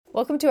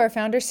Welcome to our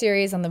Founder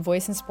Series on the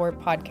Voice in Sport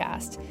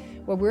podcast,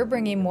 where we're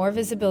bringing more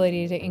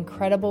visibility to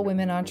incredible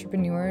women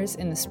entrepreneurs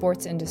in the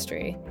sports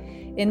industry.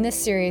 In this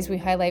series, we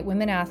highlight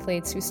women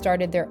athletes who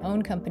started their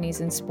own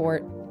companies in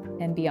sport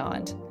and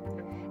beyond.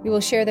 We will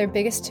share their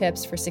biggest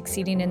tips for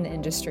succeeding in the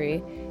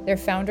industry, their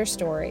founder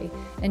story,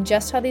 and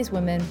just how these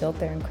women built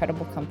their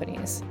incredible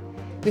companies.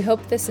 We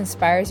hope this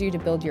inspires you to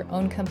build your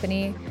own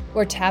company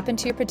or tap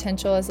into your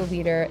potential as a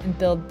leader and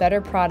build better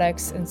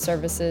products and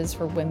services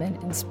for women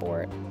in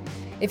sport.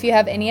 If you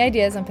have any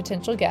ideas on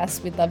potential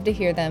guests, we'd love to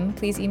hear them.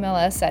 Please email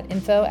us at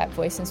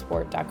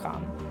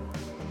info@voiceinsport.com.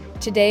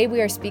 Today,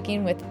 we are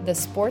speaking with the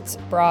Sports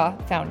Bra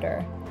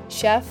founder,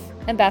 chef,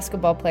 and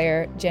basketball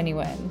player, Jenny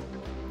Nguyen.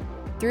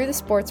 Through the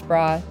Sports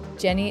Bra,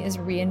 Jenny is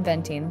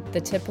reinventing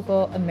the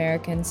typical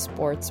American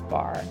sports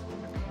bar,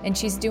 and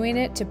she's doing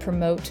it to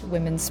promote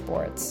women's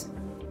sports.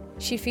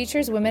 She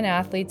features women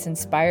athletes'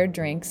 inspired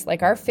drinks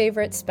like our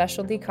favorite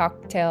specialty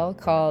cocktail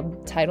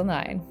called Title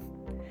IX.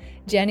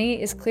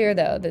 Jenny is clear,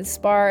 though, that this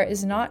bar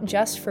is not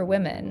just for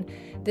women.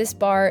 This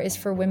bar is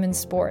for women's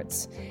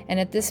sports. And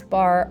at this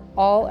bar,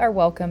 all are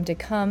welcome to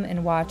come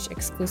and watch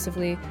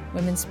exclusively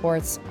women's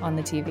sports on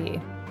the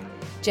TV.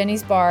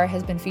 Jenny's bar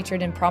has been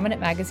featured in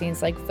prominent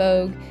magazines like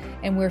Vogue,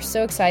 and we're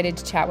so excited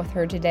to chat with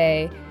her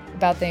today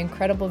about the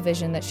incredible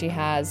vision that she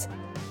has.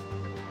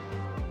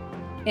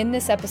 In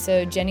this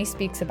episode, Jenny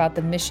speaks about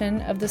the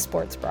mission of the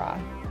Sports Bra,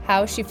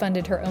 how she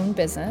funded her own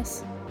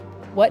business,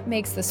 what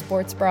makes the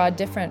Sports Bra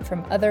different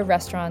from other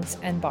restaurants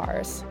and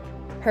bars,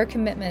 her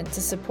commitment to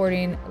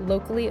supporting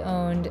locally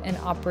owned and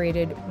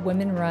operated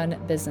women-run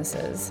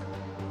businesses.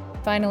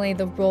 Finally,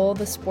 the role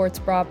the Sports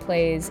Bra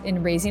plays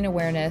in raising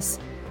awareness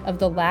of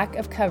the lack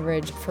of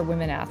coverage for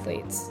women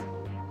athletes.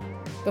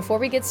 Before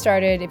we get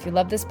started, if you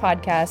love this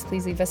podcast,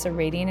 please leave us a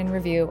rating and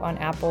review on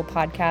Apple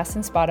Podcasts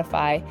and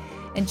Spotify,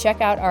 and check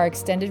out our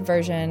extended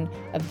version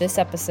of this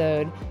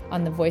episode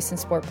on the Voice in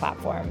Sport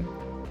platform.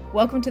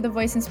 Welcome to the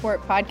Voice in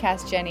Sport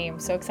podcast, Jenny. I'm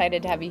so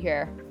excited to have you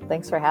here.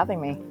 Thanks for having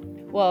me.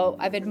 Well,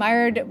 I've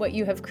admired what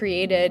you have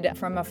created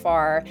from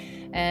afar,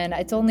 and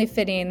it's only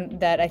fitting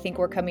that I think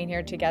we're coming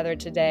here together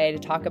today to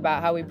talk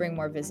about how we bring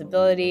more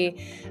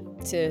visibility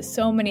to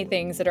so many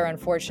things that are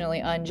unfortunately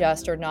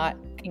unjust or not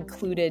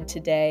included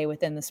today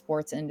within the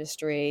sports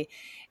industry.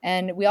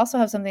 And we also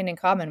have something in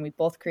common. We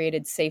both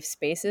created safe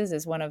spaces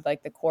as one of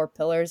the core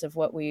pillars of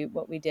what we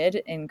did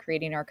in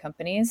creating our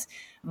companies.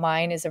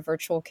 Mine is a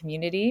virtual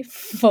community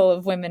full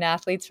of women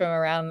athletes from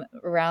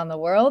around the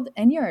world,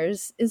 and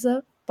yours is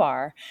a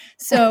bar.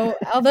 So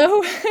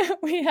although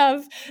we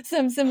have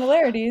some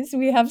similarities,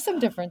 we have some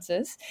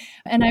differences.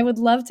 And I would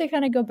love to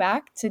kind of go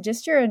back to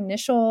just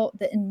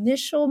the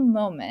initial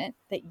moment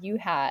that you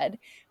had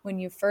when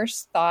you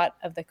first thought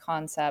of the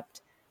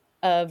concept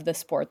of the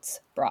Sports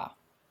Bra.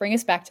 Bring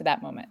us back to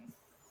that moment.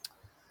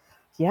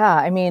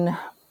 Yeah,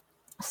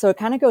 so it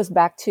kind of goes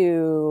back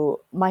to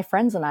my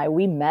friends and I.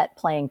 We met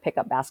playing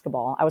pickup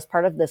basketball. I was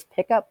part of this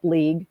pickup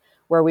league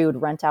where we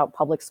would rent out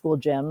public school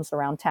gyms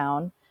around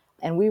town.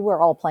 And we were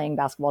all playing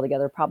basketball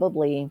together,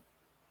 probably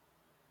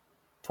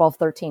 12,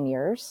 13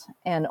 years.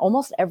 And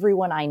almost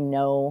everyone I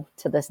know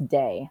to this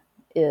day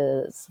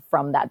is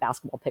from that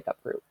basketball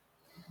pickup group.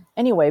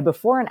 Anyway,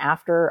 before and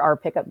after our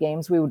pickup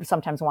games, we would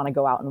sometimes want to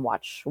go out and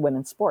watch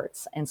women's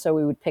sports. And so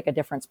we would pick a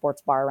different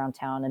sports bar around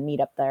town and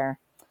meet up there.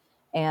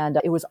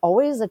 And it was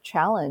always a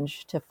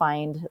challenge to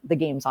find the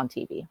games on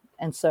TV.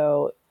 And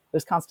so it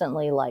was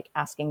constantly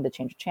asking to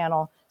change a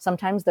channel.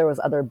 Sometimes there was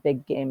other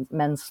big games,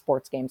 men's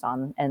sports games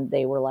on, and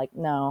they were like,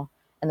 no.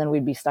 And then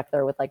we'd be stuck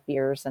there with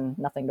beers and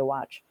nothing to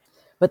watch.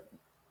 But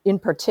in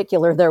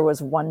particular, there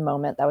was one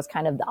moment that was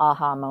kind of the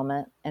aha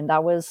moment. And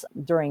that was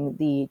during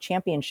the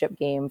championship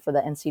game for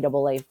the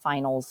NCAA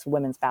finals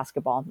women's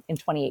basketball in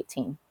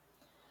 2018.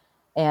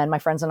 And my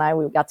friends and I,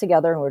 we got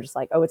together and we were just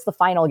like, oh, it's the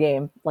final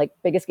game,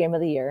 biggest game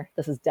of the year.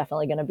 This is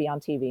definitely going to be on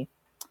TV.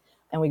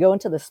 And we go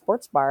into the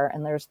sports bar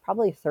and there's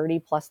probably 30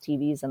 plus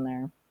TVs in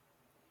there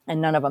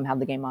and none of them have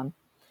the game on.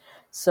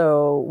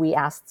 So we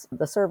asked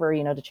the server,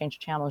 to change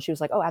the channel. And she was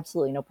like, oh,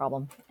 absolutely, no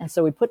problem. And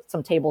so we put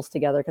some tables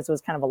together because it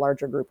was kind of a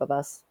larger group of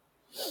us.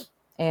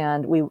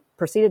 And we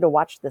proceeded to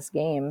watch this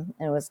game.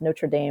 And it was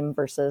Notre Dame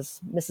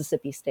versus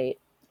Mississippi State.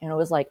 And it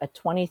was like a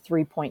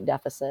 23-point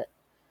deficit,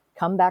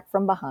 come back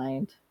from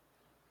behind,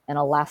 and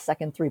a last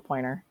second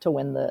 3-pointer to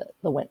win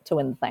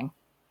the thing.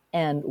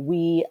 And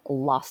we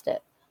lost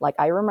it.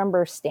 I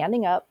remember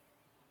standing up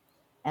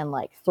and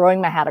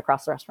throwing my hat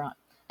across the restaurant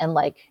and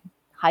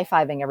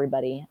high-fiving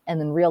everybody, and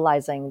then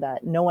realizing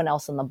that no one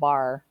else in the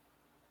bar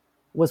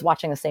was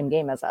watching the same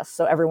game as us.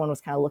 So everyone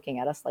was kind of looking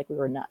at us like we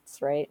were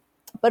nuts, right?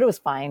 But it was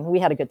fine. We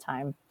had a good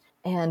time.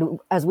 And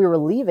as we were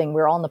leaving,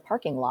 we were all in the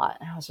parking lot.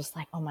 And I was just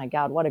like, oh my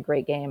God, what a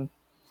great game.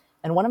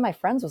 And one of my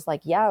friends was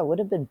like, yeah, it would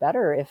have been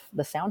better if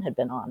the sound had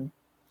been on.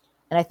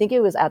 And I think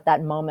it was at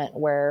that moment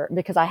where,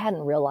 because I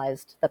hadn't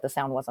realized that the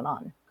sound wasn't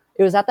on.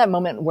 It was at that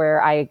moment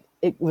where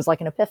it was like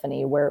an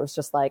epiphany, where it was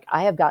just like,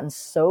 I have gotten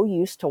so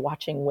used to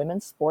watching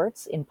women's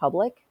sports in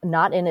public,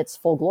 not in its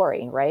full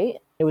glory, right?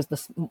 It was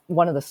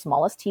one of the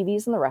smallest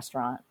TVs in the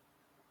restaurant.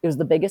 It was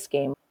the biggest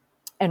game.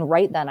 And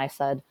right then I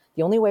said,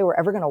 the only way we're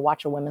ever going to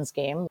watch a women's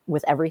game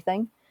with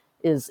everything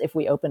is if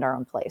we opened our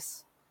own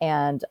place.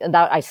 And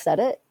that I said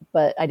it,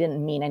 but I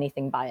didn't mean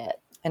anything by it.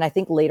 And I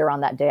think later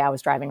on that day I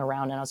was driving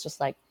around and I was just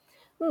like,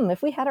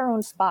 if we had our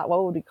own spot,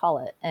 what would we call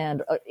it?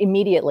 And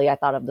immediately I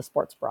thought of the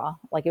sports bra.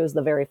 Like it was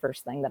the very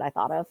first thing that I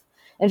thought of.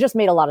 And it just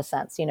made a lot of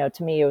sense. You know,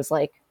 to me, it was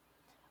like,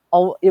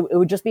 it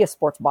would just be a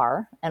sports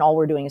bar and all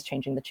we're doing is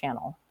changing the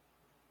channel.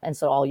 And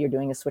so all you're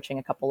doing is switching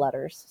a couple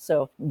letters.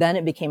 So then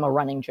it became a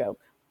running joke.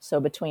 So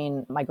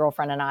between my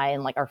girlfriend and I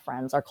and like our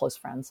friends, our close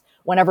friends,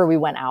 whenever we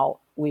went out,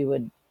 we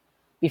would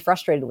be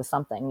frustrated with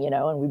something, you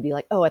know, and we'd be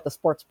like, oh, at the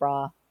sports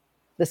bra,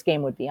 this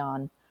game would be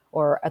on.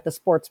 Or at the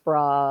sports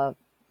bra,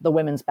 the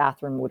women's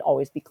bathroom would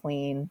always be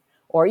clean.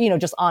 Or, you know,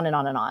 just on and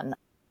on and on.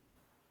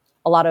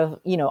 A lot of,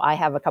 you know, I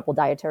have a couple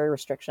dietary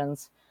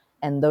restrictions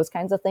and those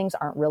kinds of things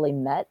aren't really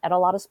met at a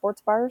lot of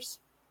sports bars.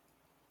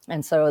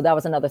 And so that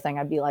was another thing.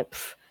 I'd be like,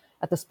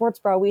 at the sports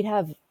bar, we'd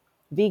have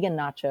vegan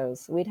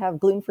nachos, we'd have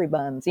gluten-free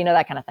buns, you know,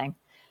 that kind of thing.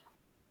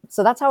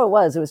 So that's how it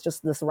was. It was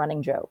just this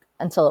running joke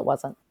until it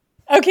wasn't.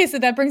 Okay, so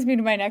that brings me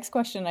to my next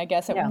question, I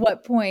guess. At Yeah.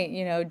 what point,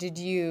 you know, did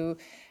you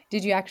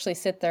actually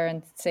sit there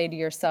and say to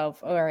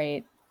yourself, all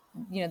right,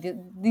 you know,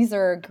 these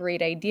are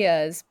great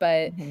ideas,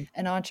 but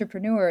an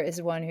entrepreneur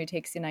is one who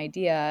takes an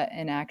idea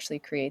and actually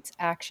creates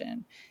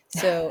action.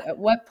 So at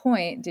what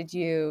point did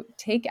you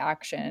take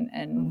action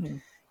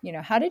and, you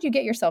know, how did you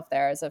get yourself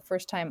there as a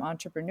first-time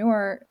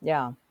entrepreneur?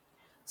 Yeah.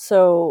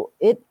 So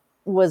it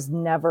was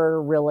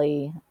never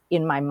really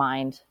in my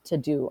mind to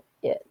do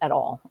it at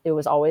all. It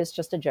was always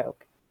just a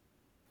joke.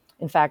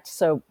 In fact,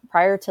 so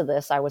prior to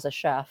this, I was a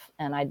chef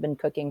and I'd been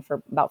cooking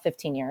for about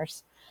 15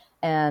 years.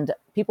 And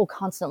people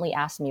constantly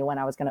asked me when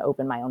I was going to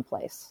open my own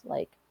place.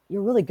 Like,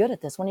 you're really good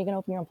at this. When are you going to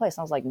open your own place?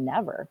 And I was like,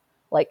 never.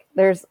 Like,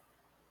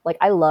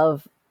 I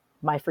love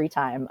my free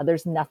time.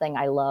 There's nothing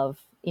I love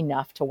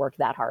enough to work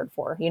that hard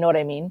for. You know what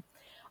I mean?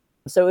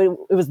 So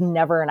it was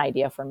never an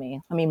idea for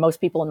me. I mean, most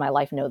people in my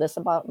life know this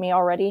about me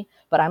already,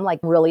 but I'm like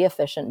really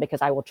efficient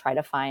because I will try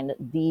to find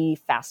the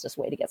fastest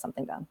way to get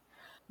something done.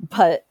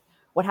 But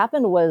what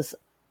happened was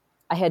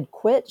I had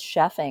quit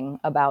chefing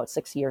about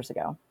 6 years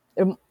ago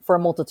for a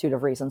multitude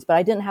of reasons, but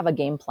I didn't have a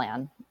game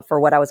plan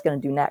for what I was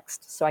going to do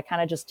next. So I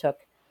kind of just took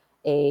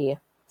a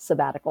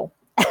sabbatical.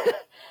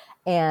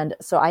 And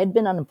so I had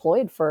been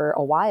unemployed for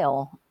a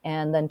while,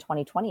 and then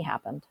 2020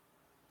 happened.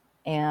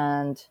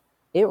 And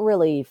it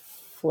really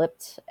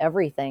flipped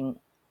everything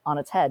on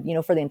its head, you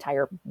know, for the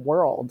entire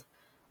world.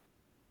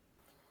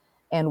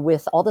 And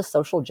with all the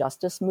social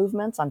justice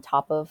movements on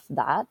top of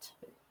that,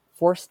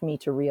 forced me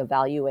to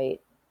reevaluate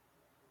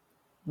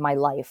my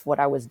life, what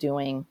I was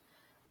doing,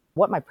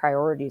 what my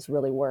priorities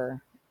really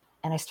were.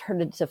 And I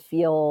started to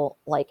feel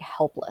like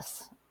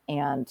helpless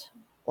and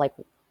like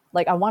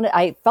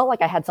I felt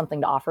like I had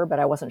something to offer, but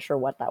I wasn't sure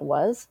what that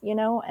was, you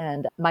know,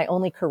 and my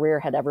only career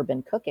had ever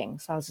been cooking.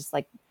 So I was just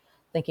like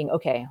thinking,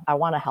 okay, I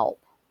want to help.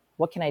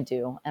 What can I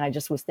do? And I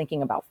just was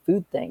thinking about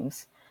food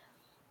things.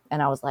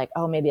 And I was like,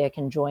 oh, maybe I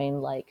can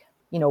join like,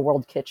 you know,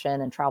 World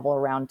Kitchen and travel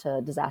around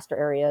to disaster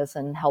areas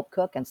and help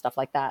cook and stuff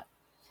like that.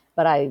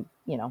 But I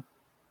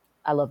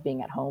love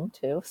being at home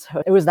too.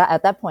 So it was that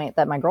at that point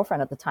that my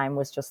girlfriend at the time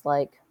was just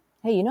like,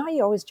 hey, you know how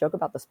you always joke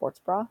about the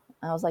sports bra?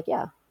 And I was like,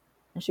 yeah.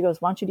 And she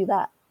goes, why don't you do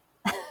that?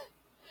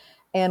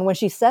 And when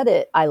she said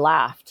it, I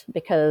laughed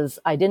because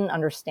I didn't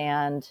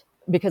understand,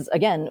 because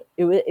again,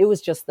 it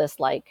was just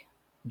this like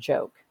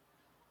joke.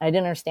 And I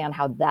didn't understand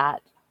how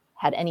that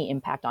had any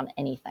impact on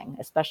anything,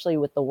 especially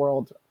with the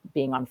world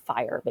being on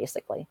fire,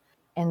 basically.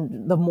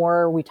 And the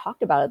more we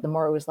talked about it, the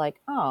more it was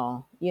like,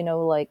 oh, you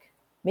know, like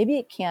maybe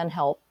it can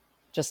help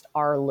just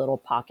our little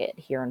pocket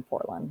here in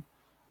Portland.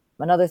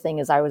 Another thing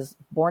is I was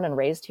born and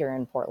raised here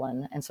in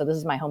Portland. And so this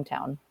is my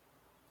hometown.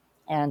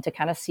 And to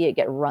kind of see it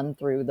get run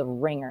through the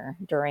ringer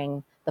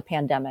during the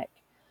pandemic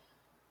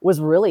was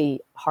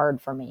really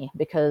hard for me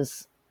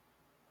because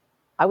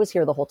I was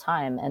here the whole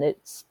time and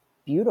it's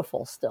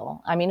beautiful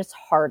still. I mean, it's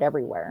hard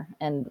everywhere.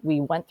 And we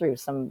went through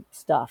some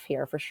stuff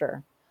here for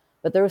sure.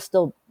 But there was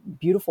still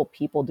beautiful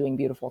people doing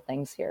beautiful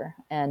things here.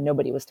 And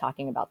nobody was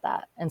talking about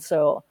that. And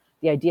so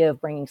the idea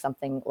of bringing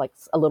something like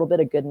a little bit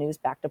of good news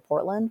back to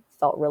Portland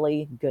felt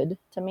really good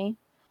to me.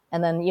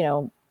 And then, you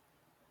know,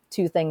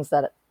 two things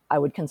that I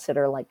would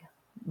consider like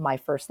my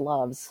first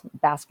loves,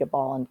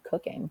 basketball and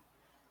cooking,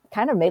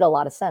 kind of made a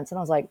lot of sense. And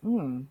I was like,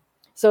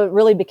 So it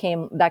really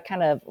became that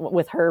kind of,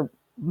 with her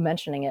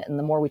mentioning it, and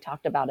the more we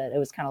talked about it, it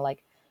was kind of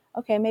like,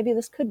 okay, maybe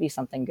this could be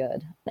something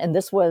good. And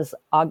this was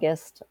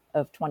August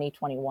of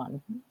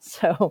 2021.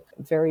 So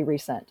very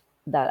recent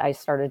that I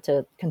started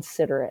to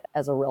consider it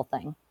as a real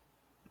thing.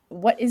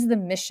 What is the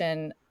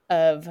mission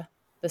of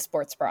the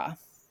Sports Bra?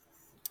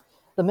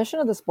 The mission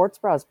of the Sports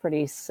Bra is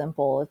pretty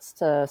simple. It's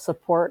to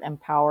support,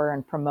 empower,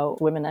 and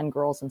promote women and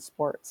girls in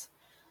sports.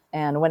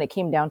 And when it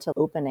came down to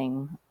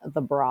opening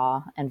the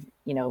bra and,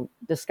 you know,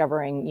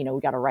 discovering, you know,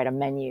 we got to write a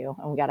menu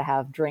and we got to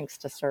have drinks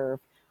to serve,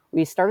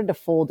 we started to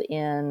fold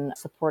in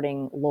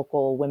supporting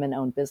local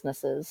women-owned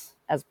businesses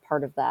as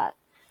part of that.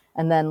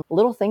 And then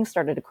little things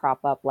started to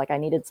crop up, like I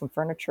needed some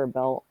furniture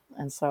built.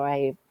 And so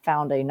I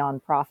found a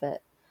nonprofit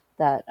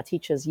that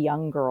teaches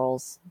young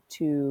girls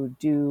to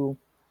do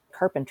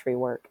carpentry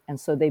work. And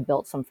so they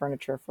built some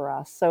furniture for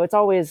us. So it's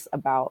always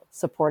about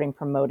supporting,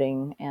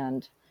 promoting,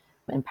 and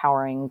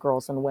empowering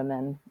girls and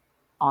women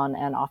on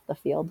and off the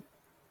field.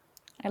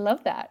 I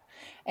love that.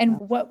 And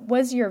what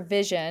was your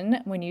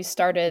vision when you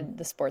started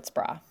the Sports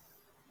Bra?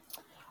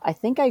 I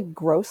think I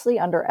grossly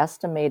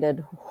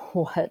underestimated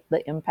what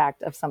the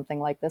impact of something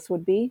like this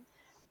would be.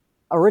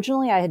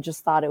 Originally, I had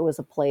just thought it was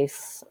a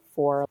place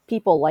for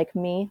people like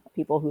me,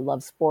 people who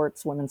love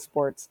sports, women's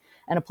sports,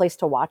 and a place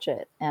to watch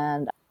it.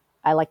 And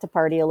I like to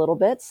party a little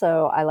bit,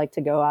 so I like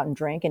to go out and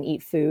drink and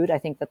eat food. I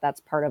think that that's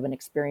part of an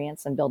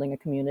experience and building a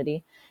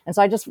community. And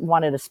so I just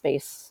wanted a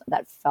space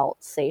that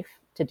felt safe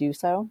to do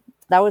so.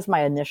 That was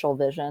my initial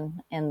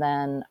vision. And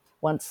then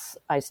once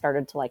I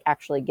started to like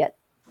actually get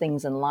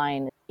things in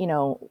line,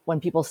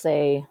 when people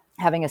say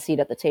having a seat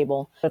at the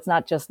table, it's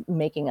not just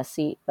making a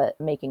seat, but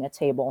making a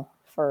table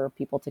for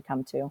people to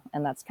come to.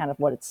 And that's kind of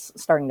what it's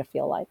starting to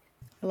feel like.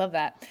 I love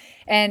that.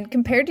 And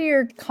compared to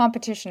your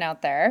competition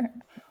out there,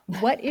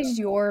 what is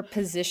your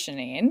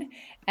positioning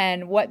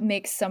and what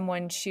makes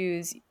someone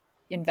choose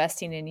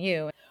investing in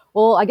you?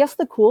 Well, I guess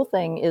the cool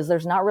thing is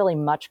there's not really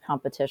much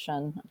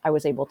competition. I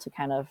was able to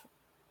kind of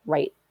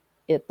write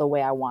it the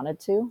way I wanted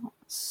to.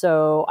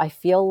 So I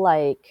feel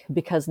like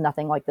because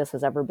nothing like this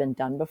has ever been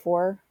done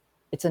before,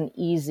 it's an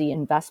easy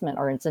investment,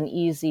 or it's an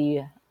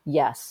easy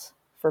yes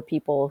for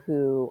people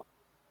who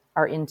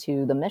are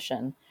into the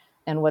mission.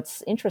 And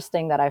what's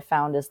interesting that I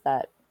found is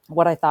that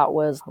what I thought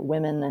was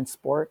women in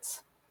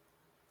sports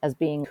as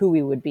being who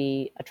we would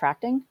be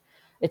attracting,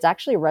 it's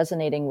actually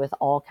resonating with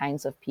all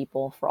kinds of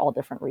people for all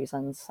different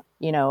reasons.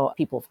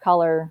 People of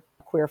color,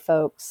 queer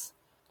folks,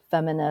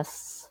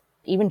 feminists,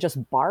 even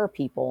just bar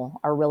people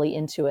are really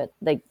into it.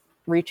 They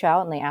reach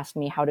out and they ask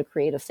me how to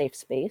create a safe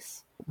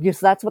space because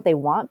that's what they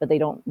want, but they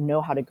don't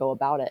know how to go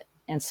about it.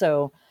 And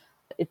so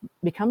it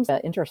becomes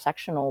an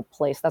intersectional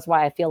place. That's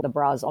why I feel the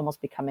bra is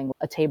almost becoming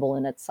a table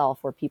in itself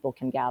where people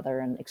can gather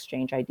and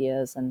exchange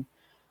ideas. And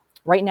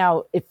right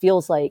now it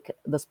feels like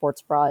the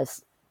sports bra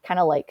is kind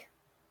of like,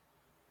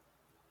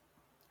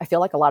 I feel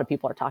like a lot of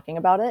people are talking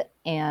about it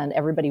and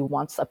everybody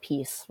wants a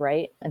piece,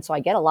 right? And so I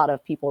get a lot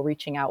of people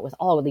reaching out with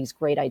all of these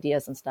great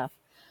ideas and stuff.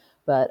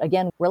 But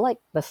again, we're like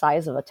the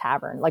size of a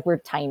tavern. Like we're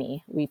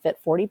tiny. We fit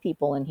 40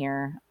 people in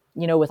here.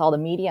 With all the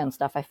media and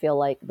stuff, I feel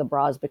like the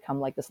bra has become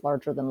like this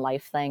larger than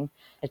life thing.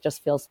 It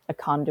just feels a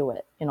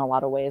conduit in a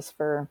lot of ways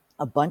for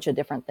a bunch of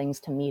different things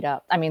to meet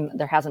up. I mean,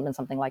 there hasn't been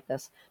something like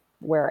this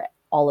where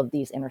all of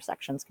these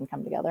intersections can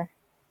come together.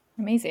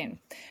 Amazing.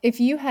 If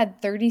you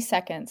had 30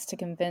 seconds to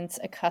convince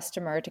a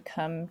customer to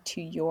come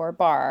to your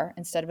bar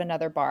instead of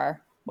another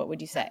bar, what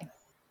would you say?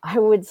 I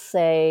would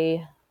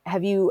say,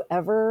 have you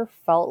ever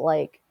felt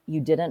like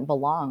you didn't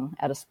belong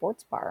at a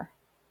sports bar,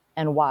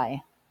 and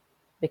why?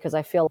 Because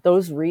I feel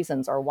those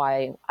reasons are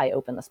why I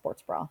opened the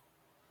sports bra.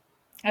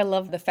 I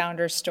love the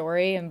founder's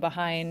story and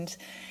behind,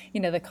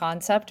 the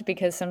concept,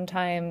 because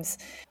sometimes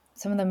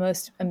some of the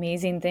most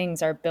amazing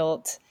things are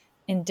built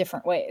in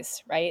different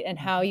ways, right? And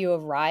how you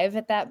arrive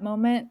at that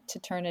moment to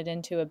turn it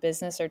into a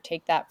business or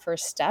take that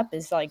first step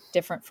is like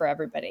different for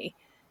everybody.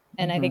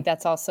 And I think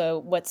that's also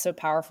what's so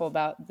powerful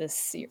about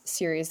this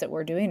series that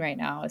we're doing right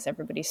now is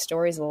everybody's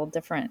story is a little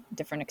different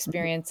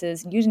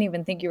experiences. You didn't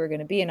even think you were going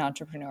to be an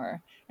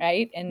entrepreneur,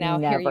 right? And now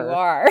Never. Here you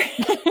are.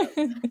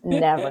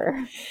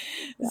 Never.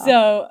 Yeah.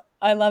 So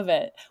I love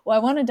it. Well,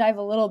 I want to dive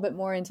a little bit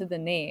more into the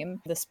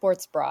name, the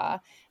sports bra.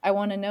 I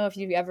want to know if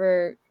you've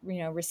ever,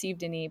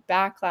 received any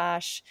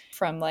backlash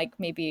from like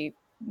maybe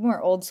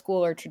more old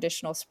school or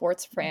traditional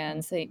sports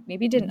fans. They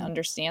maybe didn't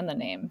understand the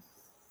name.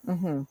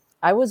 Mm-hmm.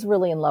 I was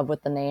really in love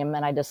with the name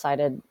and I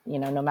decided,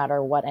 no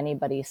matter what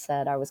anybody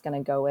said, I was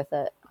going to go with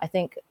it. I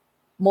think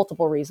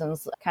multiple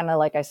reasons, kind of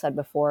like I said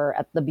before,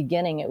 at the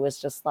beginning, it was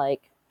just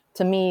like,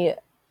 to me,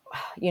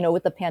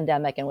 with the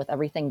pandemic and with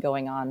everything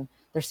going on,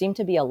 there seemed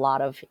to be a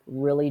lot of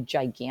really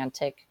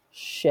gigantic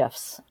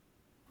shifts,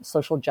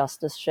 social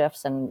justice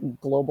shifts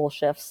and global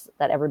shifts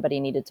that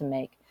everybody needed to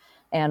make.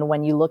 And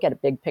when you look at a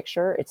big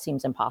picture, it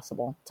seems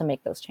impossible to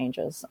make those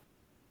changes.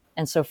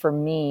 And so for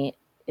me,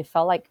 it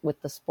felt like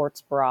with the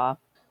sports bra,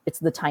 it's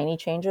the tiny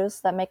changes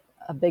that make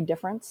a big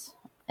difference.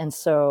 And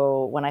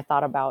so when I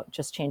thought about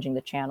just changing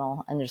the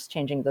channel and just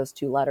changing those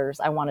two letters,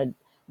 I wanted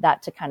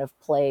that to kind of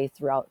play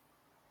throughout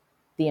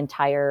the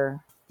entire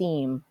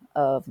theme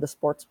of the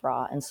sports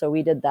bra. And so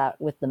we did that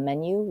with the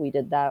menu. We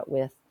did that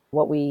with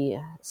what we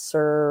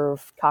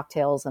serve,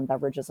 cocktails and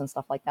beverages and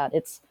stuff like that.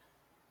 It's,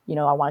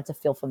 I want it to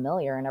feel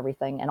familiar and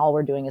everything. And all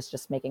we're doing is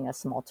just making a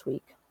small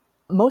tweak.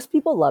 Most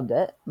people loved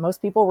it.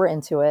 Most people were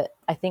into it.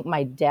 I think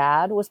my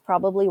dad was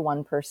probably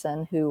one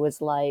person who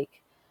was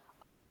like,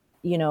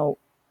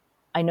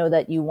 I know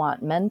that you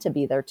want men to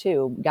be there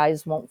too.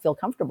 Guys won't feel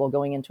comfortable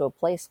going into a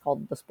place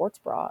called the sports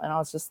bra. And I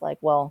was just like,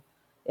 well,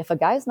 if a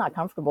guy's not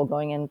comfortable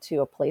going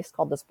into a place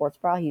called the sports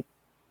bra, he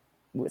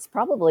was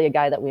probably a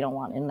guy that we don't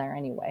want in there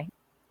anyway.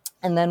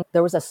 And then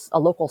there was a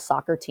local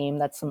soccer team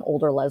that's some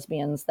older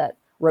lesbians that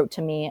wrote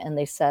to me, and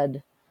they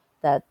said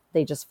that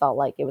they just felt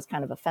like it was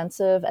kind of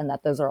offensive and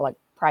that those are like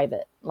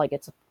private, like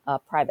it's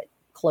private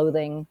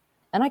clothing.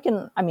 And I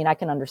can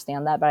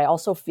understand that, but I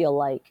also feel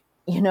like,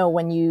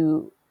 when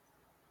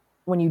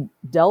you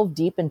delve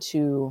deep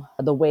into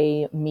the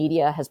way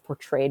media has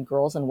portrayed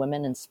girls and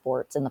women in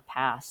sports in the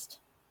past,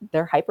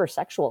 they're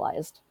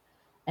hypersexualized.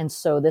 And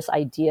so this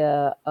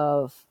idea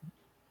of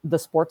the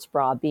sports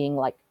bra being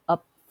like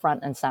up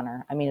front and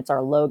center. I mean, it's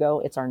our logo,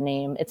 it's our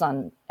name, it's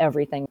on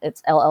everything.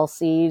 It's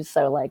LLC,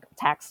 so like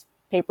tax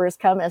papers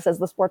come and it says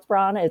the sports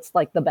bra on it. It's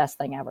like the best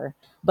thing ever.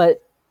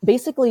 But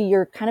basically,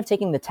 you're kind of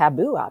taking the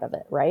taboo out of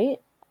it, right?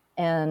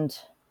 And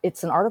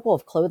it's an article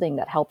of clothing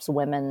that helps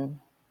women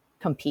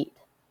compete,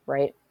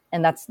 right?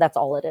 And that's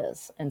all it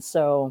is. And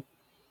so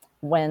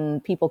when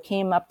people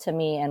came up to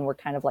me and were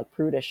kind of like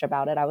prudish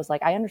about it, I was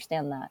like, I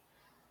understand that,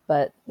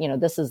 but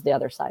this is the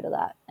other side of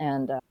that.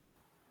 And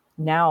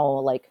now,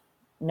 like,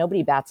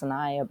 nobody bats an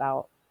eye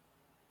about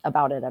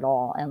it at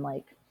all.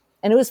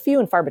 And it was few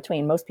and far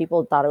between. Most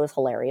people thought it was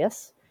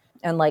hilarious.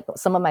 And like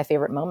some of my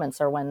favorite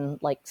moments are when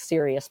like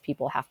serious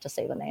people have to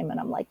say the name, and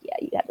I'm like, yeah,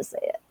 you had to say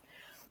it.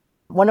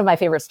 One of my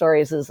favorite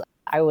stories is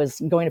I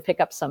was going to pick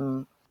up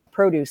some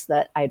produce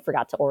that I had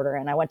forgot to order,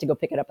 and I went to go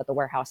pick it up at the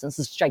warehouse. And it's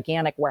this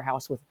gigantic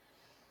warehouse with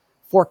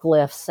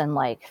forklifts and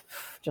like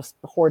just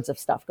hordes of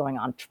stuff going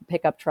on,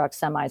 pickup trucks,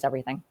 semis,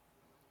 everything.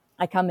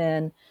 I come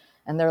in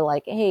and they're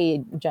like,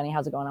 hey, Jenny,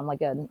 how's it going? I'm like,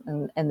 good.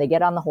 And they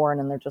get on the horn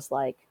and they're just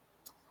like,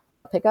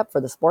 pick up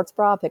for the sports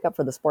bra, pick up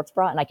for the sports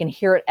bra. And I can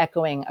hear it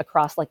echoing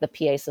across like the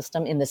PA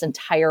system in this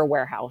entire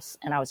warehouse.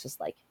 And I was just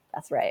like,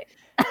 that's right.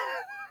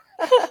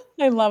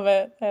 I love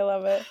it. I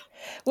love it.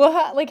 Well,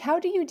 how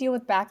do you deal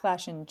with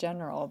backlash in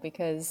general?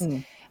 Because,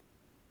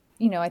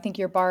 I think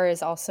your bar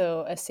is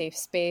also a safe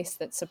space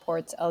that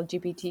supports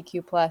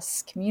LGBTQ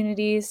plus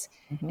communities,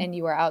 and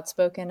you are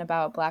outspoken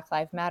about Black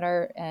Lives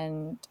Matter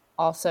and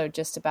also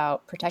just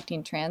about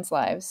protecting trans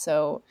lives.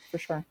 So, for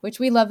sure, which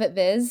we love at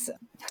Viz.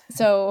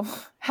 So,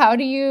 how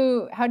do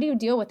you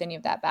deal with any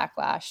of that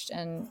backlash,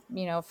 and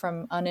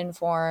from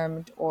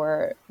uninformed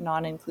or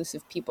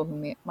non-inclusive people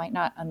who might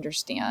not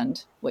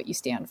understand what you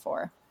stand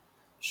for?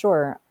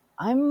 Sure.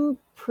 I'm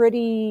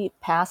pretty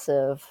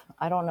passive.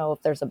 I don't know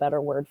if there's a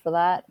better word for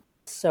that.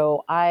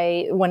 So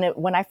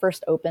when I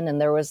first opened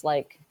and there was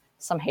like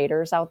some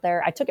haters out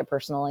there, I took it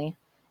personally,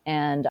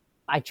 and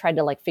I tried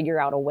to like figure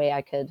out a way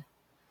I could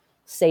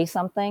say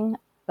something,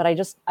 but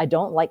I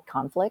don't like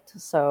conflict.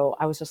 So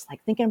I was just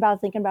like thinking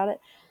about it.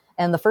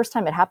 And the first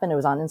time it happened, it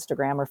was on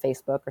Instagram or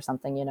Facebook or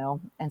something,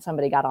 and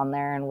somebody got on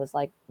there and was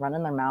like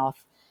running their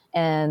mouth.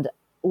 And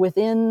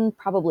within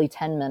probably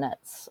 10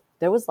 minutes,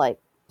 there was like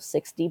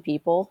 60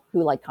 people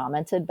who like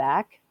commented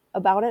back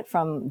about it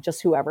from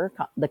just whoever,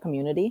 the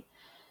community.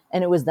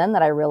 And it was then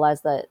that I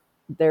realized that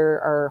there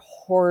are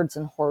hordes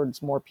and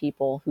hordes more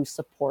people who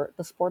support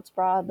the sports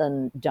bra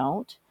than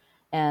don't,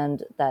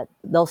 and that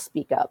they'll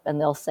speak up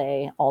and they'll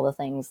say all the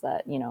things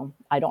that,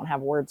 I don't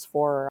have words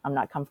for, I'm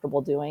not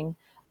comfortable doing.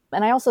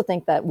 And I also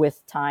think that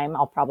with time,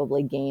 I'll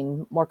probably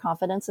gain more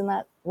confidence in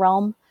that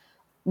realm,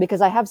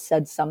 because I have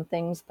said some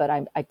things, but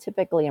I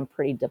typically am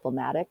pretty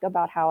diplomatic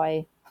about how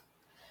I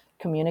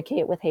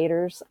communicate with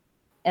haters.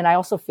 And I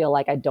also feel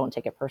like I don't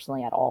take it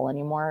personally at all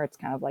anymore. It's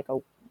kind of like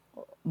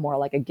more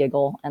like a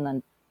giggle and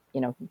then,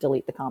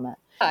 delete the comment.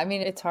 I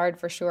mean, it's hard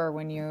for sure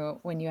when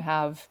you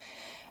have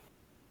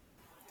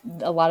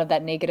a lot of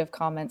that negative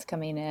comments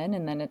coming in,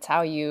 and then it's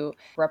how you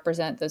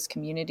represent those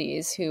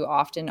communities who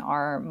often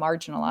are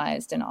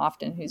marginalized and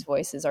often whose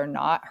voices are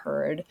not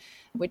heard,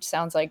 which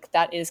sounds like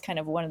that is kind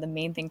of one of the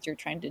main things you're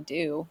trying to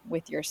do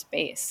with your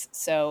space.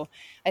 So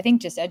I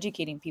think just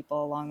educating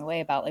people along the way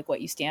about like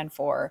what you stand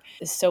for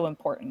is so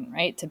important,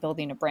 right, to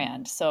building a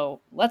brand. So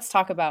let's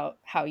talk about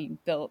how you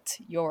built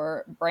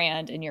your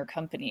brand and your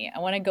company. I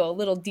want to go a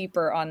little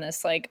deeper on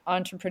this like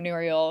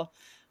entrepreneurial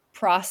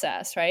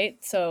process, right?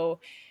 So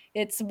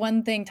it's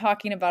one thing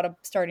talking about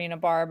starting a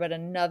bar, but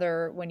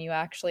another when you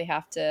actually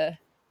have to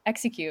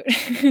execute.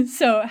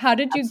 So how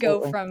did you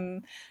Absolutely. go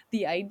from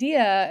the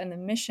idea and the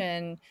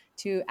mission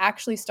to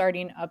actually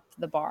starting up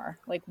the bar?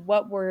 Like,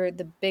 what were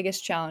the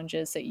biggest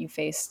challenges that you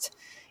faced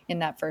in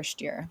that first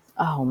year?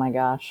 Oh my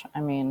gosh.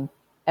 I mean,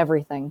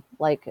 everything.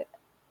 Like,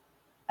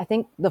 I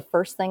think the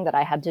first thing that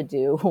I had to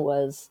do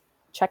was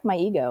check my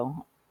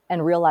ego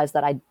and realize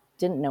that I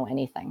didn't know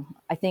anything.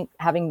 I think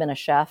having been a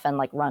chef and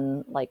like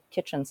run like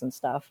kitchens and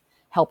stuff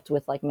helped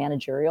with like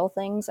managerial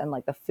things and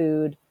like the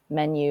food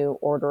menu,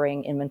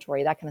 ordering,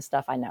 inventory, that kind of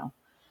stuff I know.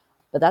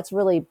 But that's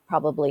really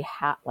probably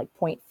like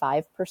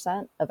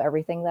 0.5% of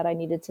everything that I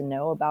needed to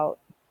know about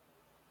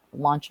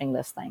launching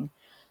this thing.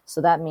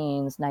 So that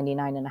means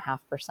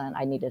 99.5%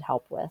 I needed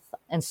help with.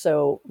 And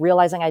so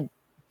realizing I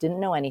didn't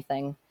know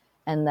anything,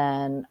 and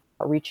then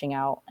reaching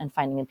out and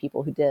finding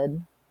people who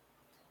did,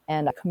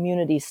 and a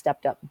community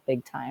stepped up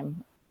big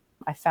time.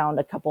 I found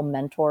a couple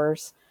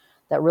mentors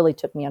that really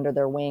took me under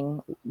their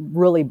wing,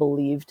 really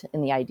believed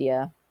in the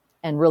idea,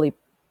 and really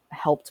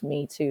helped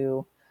me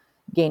to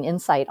gain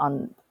insight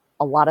on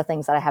a lot of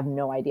things that I have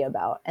no idea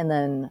about. And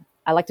then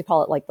I like to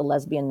call it like the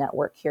lesbian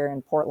network here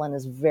in Portland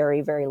is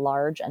very, very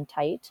large and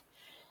tight.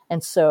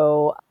 And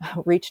so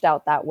reached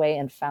out that way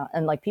and found,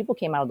 and like people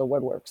came out of the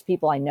woodworks,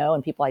 people I know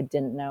and people I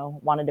didn't know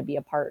wanted to be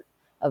a part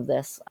of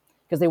this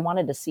because they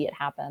wanted to see it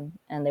happen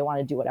and they want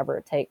to do whatever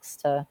it takes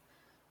to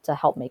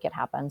help make it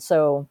happen.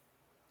 So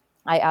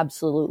I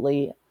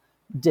absolutely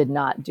did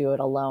not do it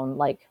alone.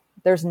 Like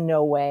there's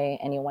no way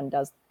anyone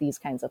does these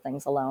kinds of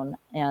things alone.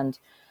 And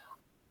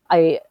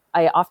I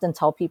often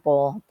tell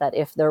people that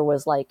if there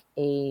was like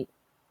a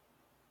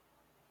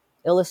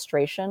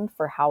illustration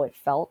for how it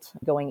felt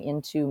going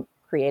into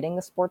creating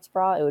the sports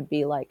bra, it would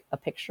be like a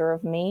picture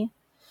of me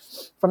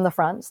from the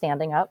front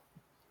standing up.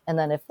 And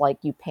then if like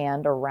you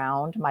panned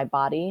around my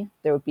body,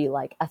 there would be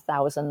like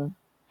 1,000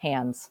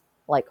 hands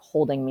like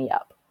holding me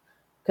up.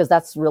 Because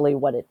that's really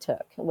what it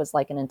took. It was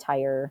like an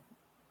entire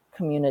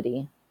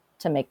community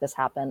to make this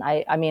happen.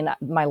 I mean,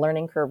 my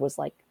learning curve was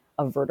like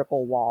a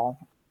vertical wall.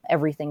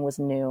 Everything was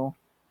new.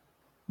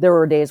 There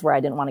were days where I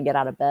didn't want to get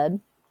out of bed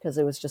because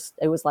it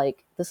was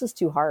like, this is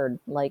too hard.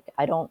 Like,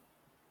 I don't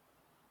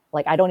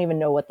even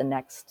know what the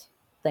next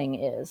thing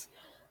is,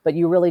 but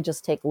you really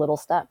just take little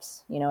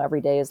steps. You know,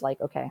 every day is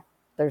like, okay,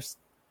 there's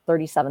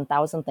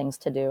 37,000 things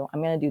to do.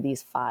 I'm going to do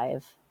these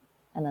 5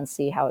 and then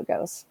see how it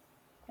goes.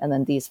 And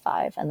then these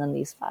 5 and then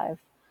these 5.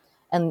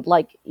 And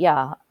like,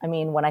 yeah, I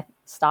mean, when I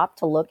stopped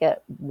to look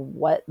at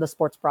what the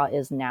sports bra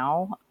is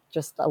now,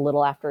 just a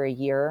little after a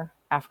year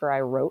after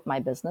I wrote my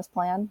business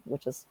plan,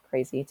 which is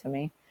crazy to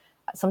me.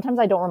 Sometimes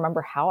I don't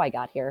remember how I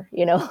got here,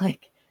 you know,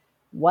 like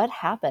what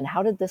happened?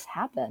 How did this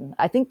happen?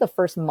 I think the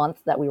first month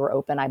that we were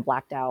open, I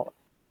blacked out.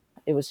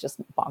 It was just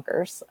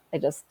bonkers.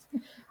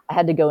 I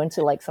had to go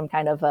into like some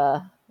kind of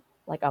a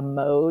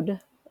mode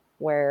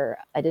where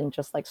I didn't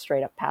just like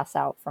straight up pass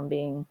out from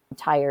being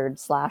tired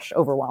 /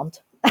 overwhelmed.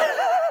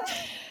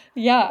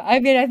 Yeah, I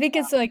mean, I think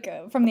it's like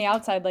from the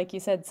outside, like you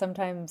said,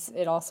 sometimes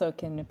it also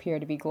can appear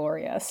to be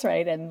glorious,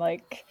 right? And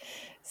like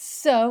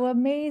so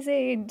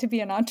amazing to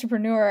be an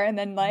entrepreneur. And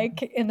then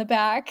like in the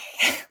back,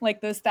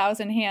 like those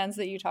 1,000 hands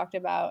that you talked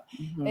about,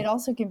 it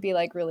also can be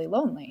like really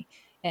lonely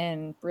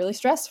and really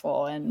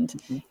stressful. And,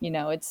 you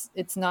know, it's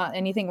not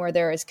anything where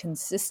there is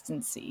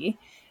consistency,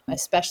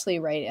 especially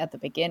right at the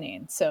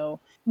beginning. So,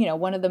 you know,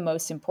 one of the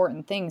most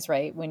important things,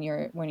 right, when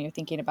you're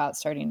thinking about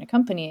starting a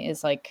company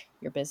is like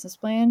your business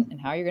plan and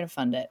how you're going to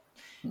fund it.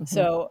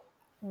 So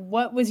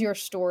what was your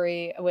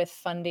story with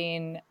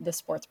funding the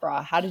sports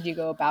bra? How did you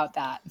go about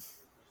that?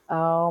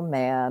 Oh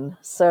man.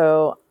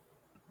 So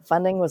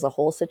funding was a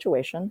whole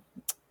situation.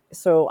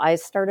 So I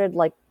started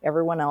like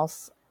everyone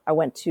else. I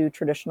went to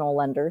traditional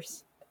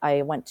lenders.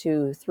 I went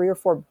to 3 or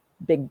 4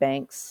 big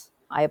banks.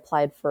 I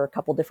applied for a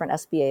couple different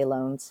SBA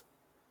loans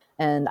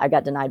and I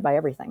got denied by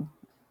everything.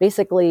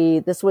 Basically,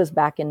 this was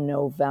back in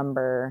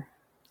November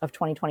of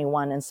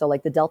 2021. And so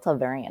like the Delta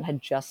variant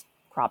had just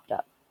cropped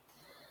up.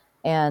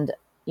 And,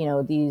 you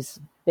know, these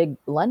big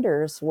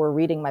lenders were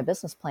reading my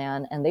business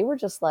plan and they were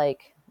just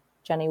like,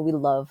 Jenny, we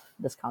love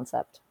this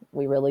concept.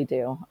 We really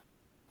do.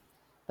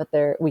 But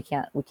we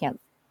can't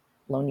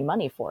loan you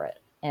money for it.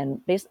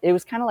 And it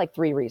was kind of like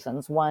 3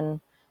 reasons.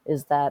 One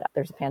is that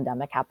there's a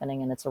pandemic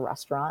happening and it's a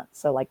restaurant.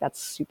 So like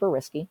that's super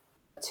risky.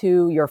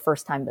 2, you're a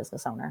first time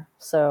business owner.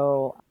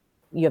 So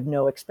you have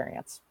no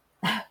experience.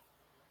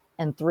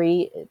 And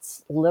 3,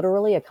 it's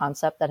literally a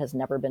concept that has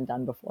never been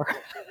done before.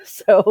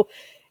 So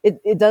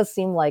it does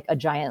seem like a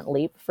giant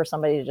leap for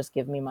somebody to just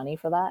give me money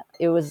for that.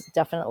 It was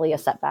definitely a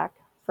setback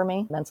for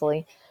me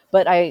mentally.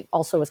 But I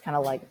also was kind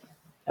of like,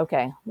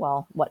 okay,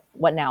 well,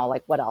 what now?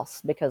 Like what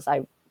else? Because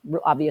I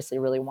obviously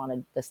really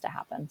wanted this to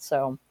happen.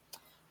 So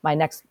my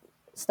next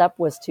step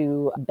was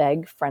to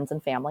beg friends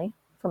and family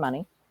for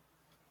money.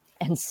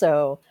 And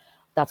so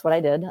that's what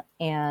I did.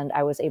 And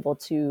I was able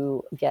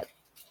to get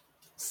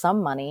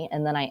some money.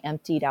 And then I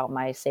emptied out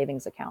my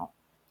savings account.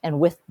 And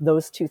with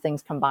those 2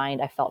 things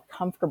combined, I felt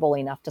comfortable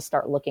enough to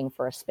start looking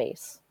for a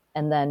space.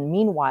 And then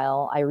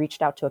meanwhile, I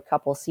reached out to a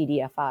couple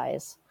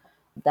CDFIs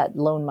that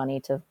loan money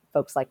to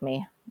folks like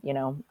me. You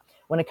know,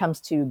 when it comes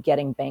to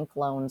getting bank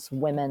loans,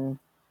 women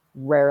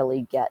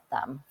rarely get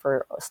them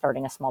for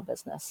starting a small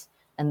business.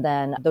 And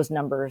then those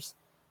numbers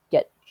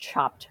get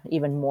chopped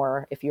even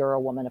more if you're a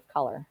woman of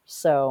color.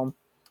 So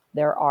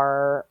there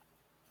are,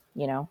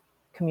 you know,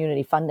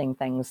 community funding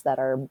things that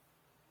are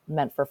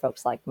meant for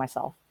folks like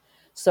myself.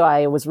 So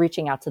I was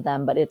reaching out to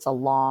them, but it's a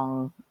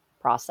long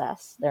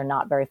process. They're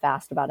not very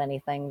fast about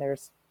anything.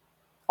 There's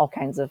all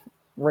kinds of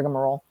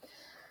rigmarole.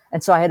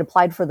 And so I had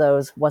applied for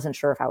those, wasn't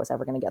sure if I was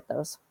ever going to get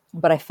those,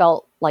 but I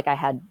felt like I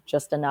had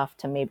just enough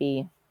to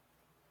maybe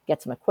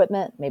get some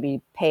equipment,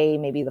 maybe pay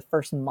maybe the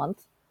first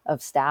month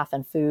of staff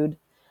and food.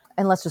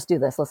 And let's just do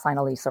this. Let's sign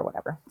a lease or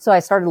whatever. So I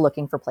started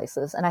looking for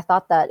places and I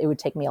thought that it would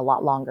take me a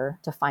lot longer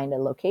to find a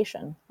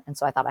location. And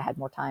so I thought I had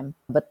more time,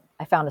 but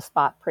I found a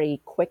spot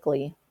pretty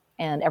quickly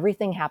and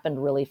everything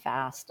happened really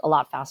fast, a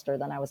lot faster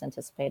than I was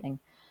anticipating.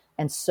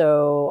 And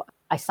so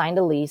I signed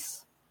a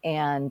lease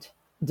and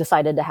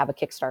decided to have a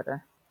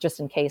Kickstarter just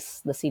in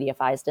case the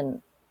CDFIs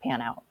didn't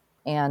pan out.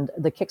 And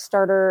the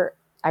Kickstarter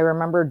I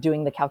remember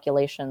doing the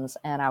calculations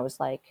and I was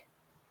like,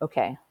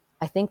 okay,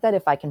 I think that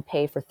if I can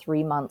pay for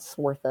 3 months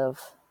worth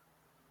of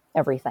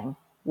everything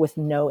with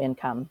no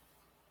income,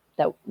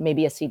 that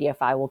maybe a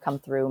CDFI will come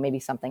through, maybe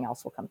something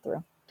else will come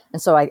through.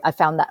 And so I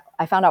found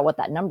out what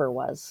that number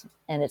was,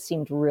 and it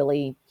seemed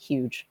really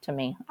huge to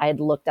me. I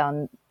had looked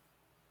on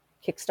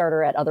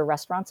Kickstarter at other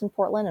restaurants in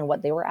Portland and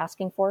what they were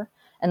asking for,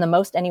 and the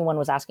most anyone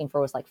was asking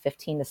for was like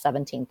 $15,000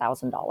 to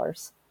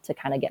 $17,000 to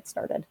kind of get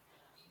started.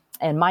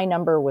 And my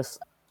number was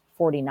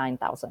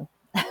 49,000.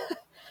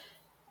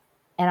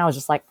 And I was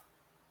just like,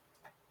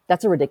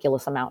 that's a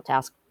ridiculous amount to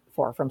ask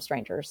for from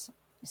strangers.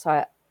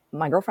 So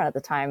my girlfriend at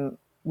the time,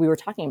 we were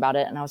talking about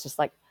it, and I was just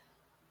like,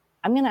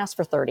 I'm going to ask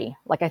for 30.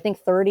 Like, I think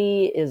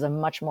 30 is a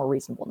much more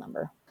reasonable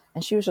number.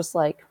 And she was just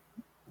like,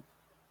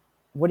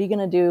 what are you going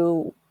to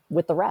do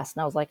with the rest?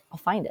 And I was like, I'll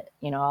find it.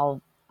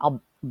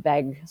 I'll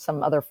beg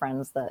some other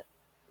friends that,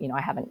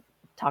 I haven't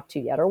talked to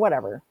yet or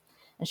whatever.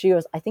 And she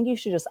goes, I think you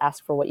should just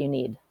ask for what you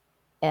need.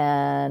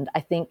 And I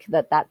think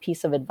that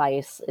piece of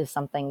advice is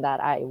something that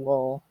it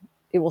will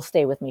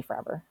stay with me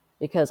forever,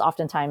 because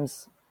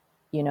oftentimes,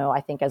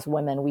 I think as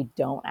women, we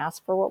don't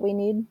ask for what we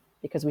need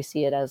because we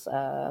see it as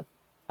a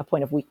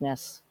point of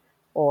weakness,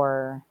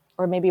 or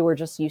maybe we're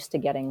just used to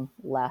getting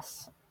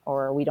less,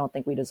 or we don't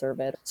think we deserve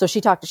it. So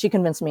she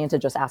convinced me into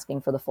just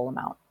asking for the full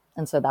amount.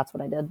 And so that's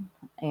what I did.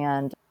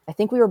 And I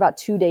think we were about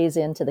 2 days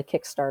into the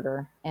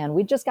Kickstarter, and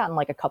we'd just gotten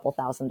like a couple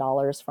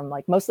 $1,000s from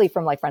mostly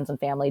from friends and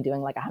family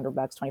doing like $100,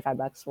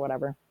 $25 or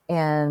whatever.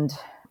 And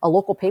a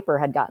local paper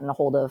had gotten a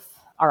hold of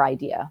our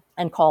idea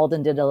and called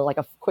and did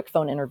a quick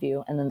phone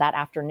interview. And then that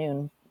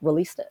afternoon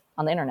released it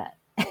on the internet.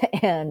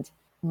 And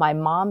my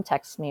mom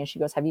texts me and she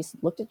goes, have you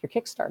looked at your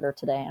Kickstarter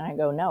today? And I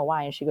go, no,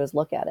 why? And she goes,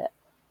 look at it.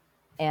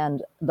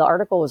 And the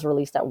article was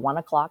released at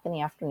 1:00 in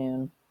the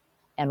afternoon.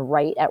 And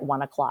right at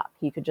 1:00,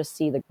 you could just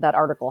see that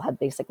article had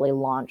basically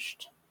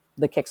launched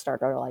the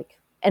Kickstarter.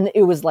 And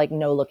it was like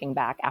no looking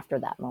back after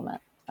that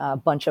moment. A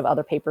bunch of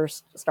other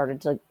papers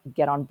started to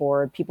get on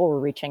board. People were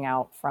reaching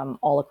out from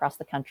all across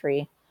the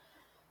country.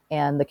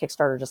 And the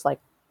Kickstarter just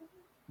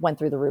went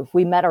through the roof.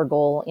 We met our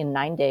goal in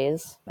 9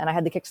 days, and I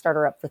had the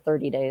Kickstarter up for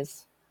 30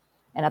 days.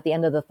 And at the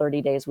end of the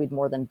 30 days, we'd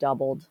more than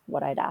doubled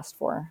what I'd asked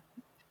for.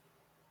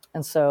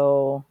 And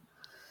so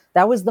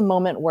that was the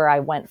moment where I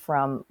went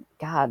from,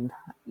 God,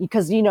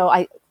 because,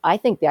 I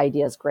think the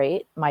idea is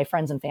great. My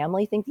friends and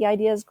family think the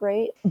idea is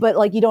great.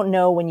 But you don't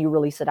know when you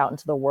release it out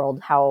into the world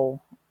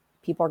how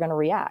people are going to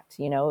react.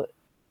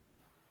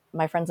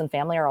 My friends and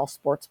family are all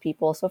sports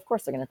people. So of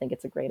course they're going to think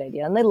it's a great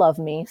idea, and they love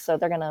me. So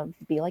they're going to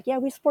be like, yeah,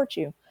 we support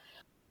you.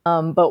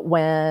 But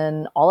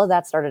when all of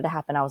that started to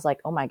happen, I was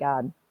like, oh my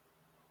God,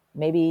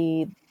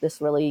 maybe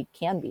this really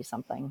can be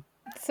something.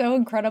 So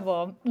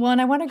incredible. Well, and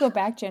I want to go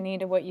back, Jenny,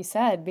 to what you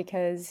said,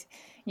 because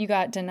you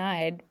got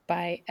denied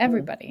by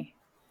everybody.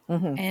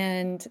 Mm-hmm.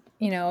 And,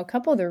 a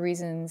couple of the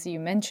reasons you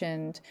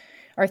mentioned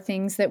are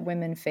things that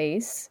women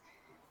face,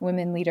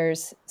 women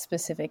leaders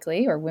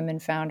specifically, or women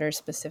founders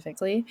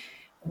specifically,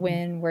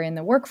 when we're in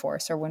the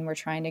workforce or when we're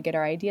trying to get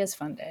our ideas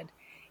funded.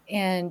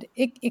 And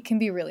it can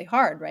be really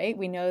hard, right?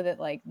 We know that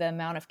the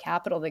amount of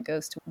capital that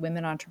goes to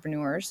women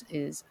entrepreneurs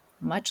is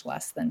much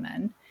less than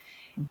men.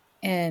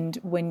 And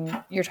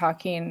when you're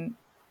talking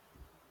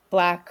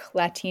Black,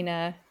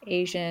 Latina,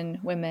 Asian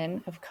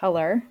women of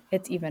color,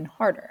 it's even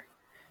harder.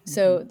 Mm-hmm.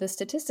 So the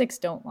statistics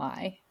don't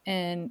lie,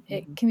 and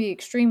it can be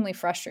extremely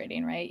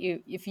frustrating, right?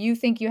 If you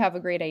think you have a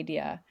great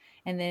idea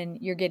and then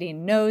you're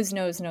getting no's,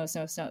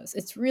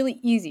 it's really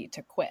easy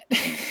to quit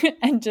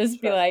and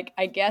just be like,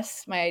 I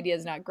guess my idea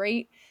is not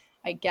great.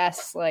 I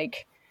guess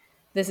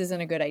this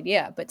isn't a good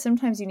idea. But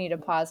sometimes you need to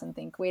pause and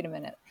think, wait a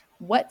minute,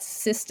 what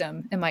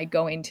system am I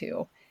going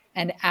to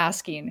and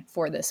asking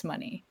for this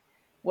money?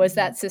 Was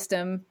that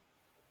system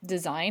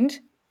designed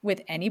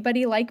with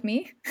anybody like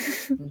me?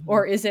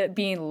 Or is it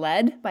being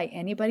led by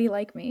anybody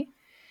like me?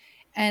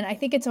 And I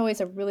think it's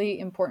always a really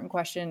important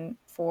question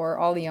for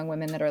all the young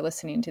women that are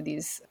listening to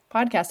these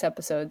podcast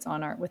episodes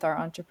with our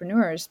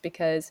entrepreneurs,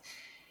 because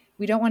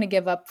we don't want to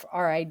give up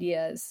our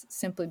ideas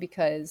simply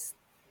because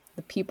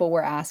the people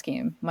we're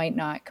asking might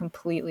not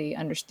completely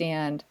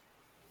understand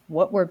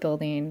what we're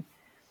building.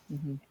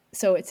 Mm-hmm.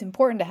 So it's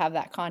important to have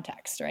that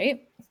context,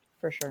 right?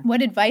 For sure.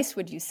 What advice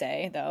would you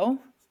say, though,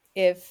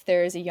 if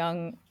there's a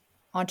young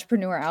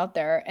entrepreneur out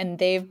there and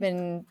they've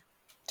been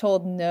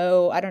told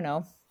no,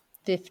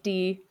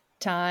 50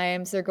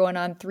 times, they're going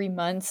on 3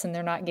 months and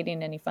they're not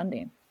getting any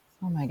funding?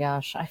 Oh my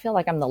gosh. I feel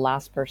like I'm the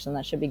last person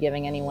that should be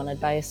giving anyone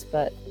advice,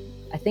 but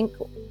I think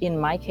in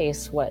my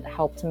case, what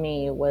helped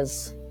me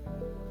was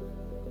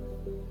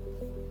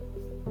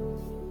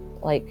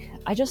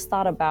I just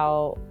thought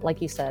about,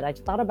 like you said, I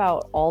thought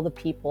about all the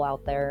people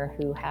out there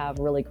who have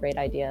really great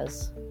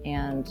ideas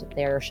and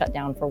they're shut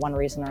down for one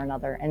reason or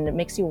another. And it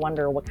makes you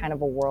wonder what kind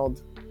of a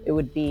world it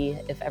would be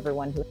if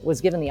everyone who was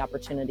given the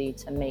opportunity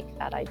to make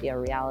that idea a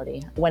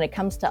reality. When it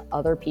comes to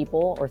other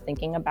people or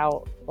thinking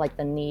about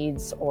the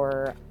needs,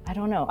 or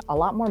a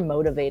lot more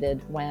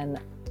motivated when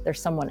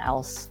there's someone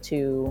else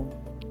to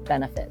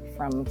benefit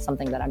from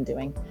something that I'm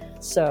doing.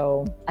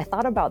 So I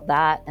thought about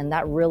that, and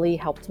that really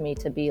helped me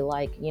to be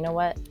like, you know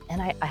what?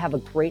 And I have a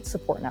great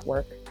support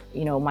network.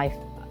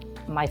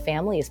 My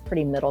family is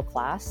pretty middle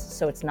class,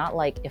 so it's not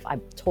like if I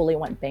totally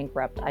went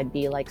bankrupt, I'd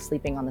be like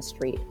sleeping on the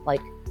street.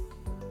 Like,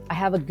 I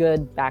have a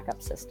good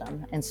backup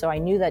system. And so I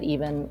knew that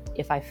even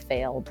if I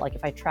failed, like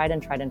if I tried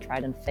and tried and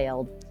tried and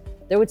failed,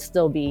 there would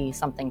still be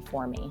something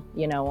for me.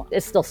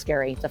 It's still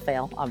scary to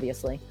fail,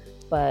 obviously,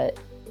 but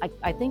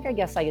I think, I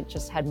guess I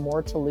just had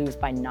more to lose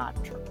by not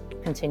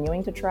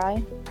continuing to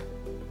try.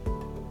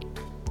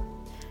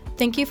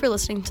 Thank you for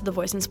listening to the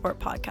Voice in Sport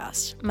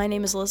podcast. My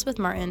name is Elizabeth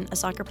Martin, a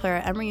soccer player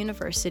at Emory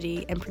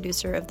University and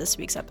producer of this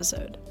week's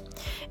episode.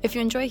 If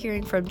you enjoy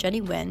hearing from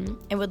Jenny Nguyen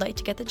and would like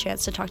to get the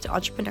chance to talk to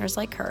entrepreneurs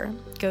like her,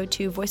 go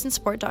to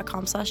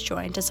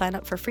voiceinsport.com/join to sign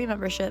up for free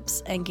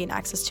memberships and gain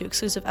access to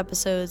exclusive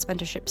episodes,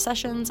 mentorship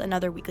sessions, and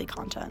other weekly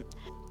content.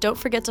 Don't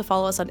forget to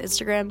follow us on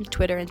Instagram,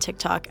 Twitter, and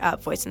TikTok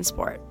at Voice in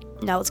Sport.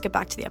 Now let's get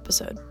back to the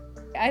episode.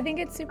 I think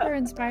it's super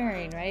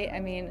inspiring, right? I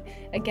mean,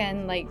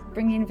 again, like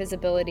bringing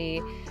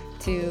visibility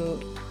to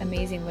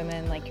amazing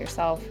women like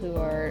yourself who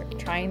are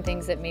trying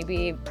things that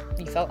maybe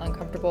you felt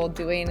uncomfortable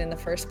doing in the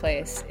first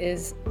place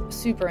is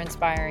super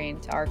inspiring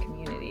to our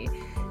community.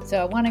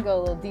 So I want to go a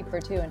little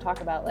deeper too and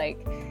talk about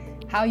like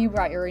how you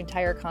brought your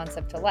entire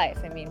concept to life.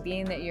 I mean,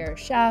 being that you're a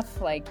chef,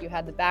 like you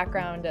had the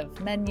background of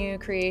menu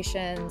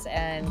creations,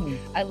 and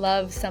I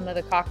love some of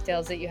the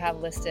cocktails that you have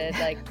listed,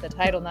 like the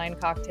Title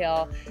IX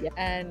cocktail. Yeah.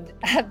 And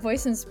at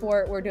Voice in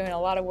Sport, we're doing a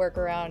lot of work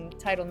around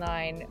Title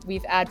IX.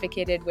 We've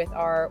advocated with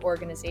our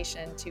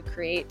organization to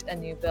create a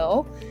new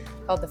bill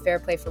called the Fair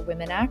Play for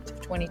Women Act of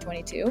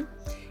 2022.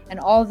 And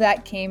all of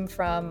that came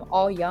from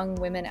all young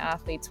women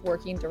athletes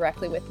working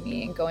directly with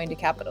me and going to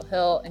Capitol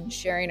Hill and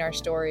sharing our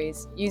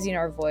stories, using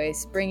our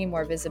voice, bringing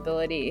more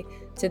visibility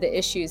to the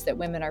issues that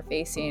women are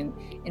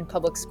facing in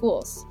public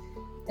schools.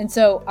 And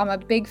so I'm a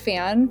big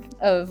fan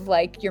of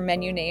like your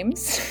menu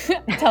names.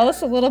 Tell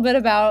us a little bit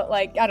about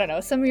like, I don't know,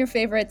 some of your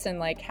favorites and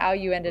like how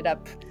you ended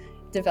up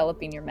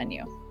developing your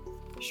menu.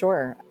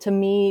 Sure. To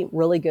me,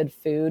 really good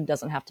food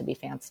doesn't have to be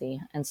fancy.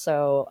 And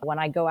so when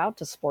I go out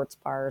to sports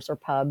bars or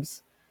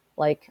pubs,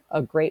 like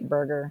a great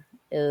burger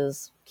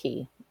is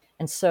key.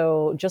 And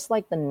so just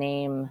like the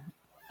name,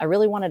 I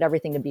really wanted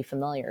everything to be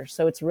familiar.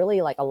 So it's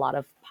really like a lot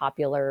of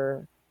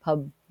popular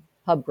pub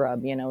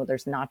grub,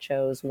 there's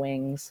nachos,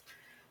 wings,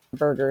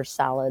 burgers,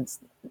 salads,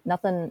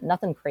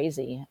 nothing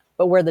crazy.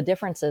 But where the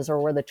difference is, or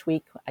where the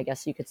tweak, I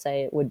guess you could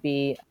say, it would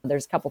be,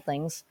 there's a couple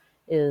things,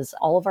 is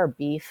all of our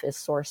beef is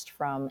sourced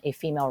from a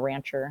female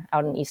rancher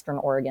out in Eastern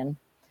Oregon.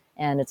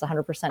 And it's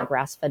 100%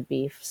 grass-fed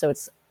beef. So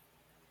it's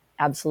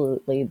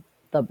absolutely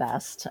the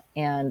best.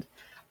 And,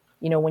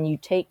 when you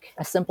take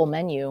a simple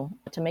menu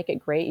to make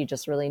it great, you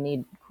just really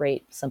need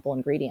great, simple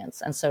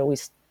ingredients. And so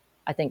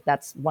I think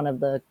that's one of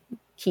the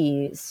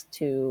keys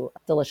to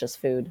delicious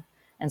food.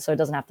 And so it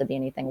doesn't have to be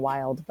anything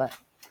wild. But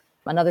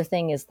another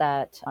thing is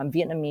that I'm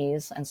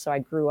Vietnamese. And so I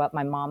grew up,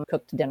 my mom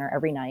cooked dinner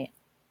every night.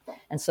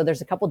 And so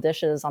there's a couple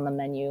dishes on the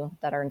menu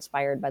that are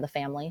inspired by the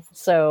family.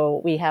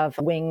 So we have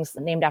wings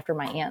named after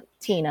my Aunt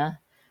Tina.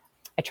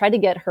 I tried to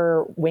get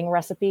her wing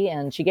recipe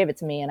and she gave it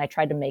to me, and I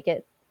tried to make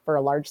it for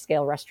a large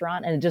scale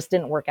restaurant and it just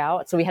didn't work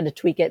out. So we had to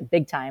tweak it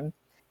big time.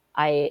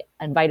 I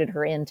invited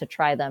her in to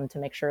try them to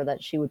make sure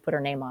that she would put her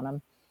name on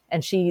them.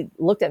 And she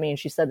looked at me and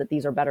she said that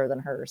these are better than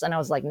hers. And I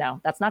was like,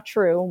 no, that's not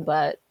true,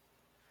 but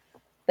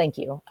thank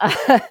you.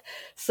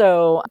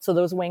 So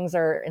those wings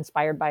are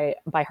inspired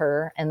by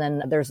her. And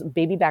then there's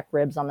baby back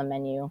ribs on the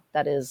menu.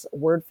 That is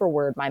word for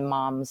word my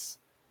mom's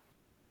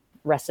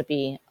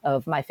recipe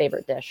of my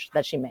favorite dish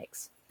that she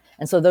makes.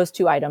 And so those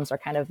two items are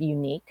kind of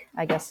unique,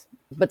 I guess,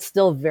 but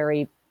still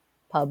very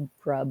pub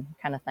grub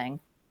kind of thing.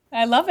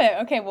 I love it.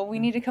 Okay, well, we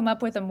need to come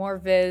up with a more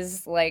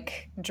viz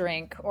like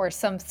drink or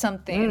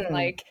something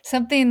like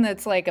something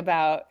that's like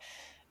about,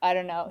 I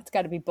don't know, it's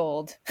got to be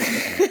bold.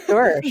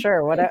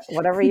 Sure.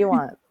 Whatever you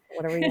want.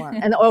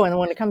 And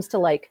when it comes to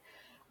like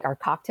our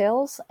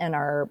cocktails and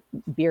our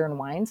beer and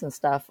wines and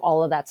stuff,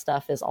 all of that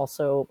stuff is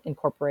also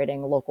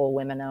incorporating local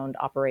women-owned,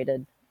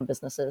 operated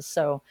businesses.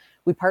 So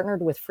we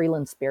partnered with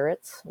Freeland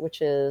Spirits,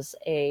 which is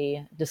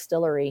a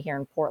distillery here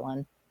in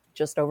Portland,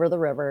 just over the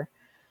river.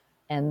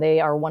 And they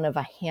are one of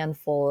a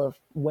handful of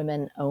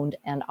women-owned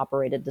and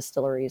operated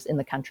distilleries in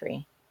the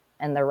country.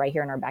 And they're right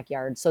here in our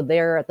backyard. So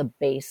they're at the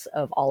base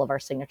of all of our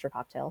signature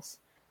cocktails.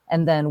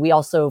 And then we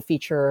also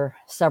feature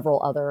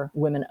several other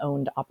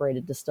women-owned,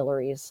 operated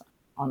distilleries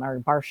on our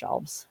bar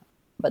shelves.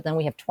 But then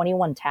we have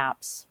 21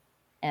 taps,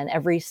 and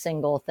every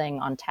single thing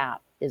on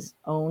tap is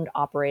owned,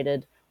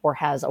 operated, or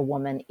has a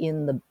woman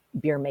in the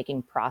beer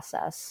making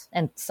process.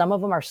 And some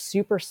of them are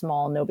super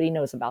small. Nobody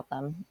knows about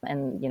them.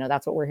 And,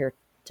 that's what we're here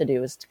to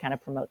do, is to kind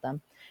of promote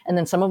them. And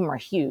then some of them are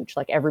huge.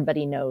 Like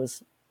everybody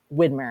knows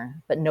Widmer,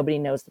 but nobody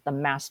knows that the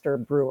master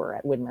brewer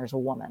at Widmer is a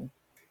woman.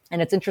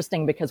 And it's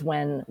interesting because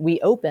when we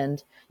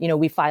opened,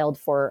 we filed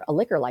for a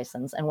liquor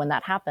license. And when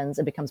that happens,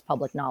 it becomes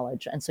public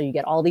knowledge. And so you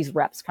get all these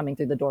reps coming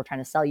through the door trying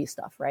to sell you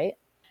stuff, right?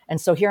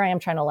 And so here I am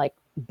trying to like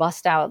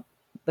bust out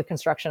the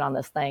construction on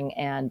this thing,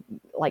 and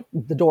like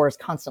the door is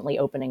constantly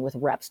opening with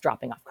reps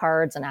dropping off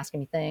cards and asking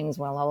me things,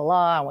 blah, blah, blah,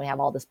 blah, and we have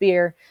all this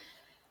beer.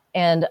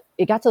 And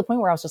it got to the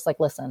point where I was just like,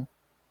 listen,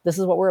 this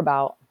is what we're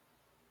about.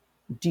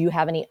 Do you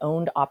have any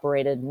owned,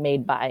 operated,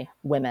 made by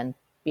women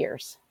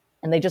beers?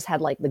 And they just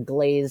had like the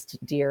glazed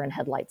deer and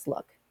headlights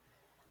look.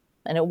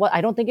 And I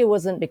don't think it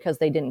wasn't because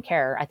they didn't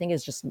care. I think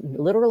it's just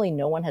literally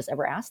no one has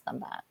ever asked them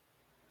that.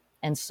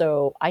 And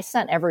so I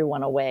sent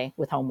everyone away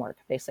with homework,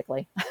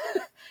 basically.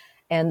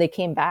 And they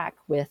came back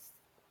with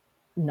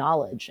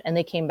knowledge, and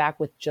they came back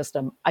with just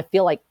I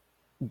feel like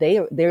they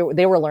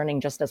were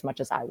learning just as much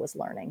as I was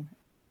learning.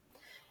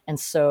 And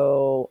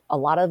so a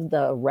lot of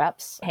the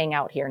reps hang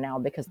out here now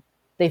because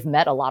they've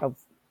met a lot of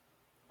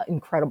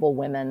incredible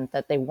women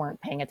that they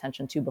weren't paying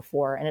attention to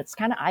before. And it's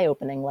kind of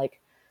eye-opening. Like,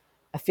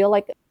 I feel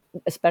like,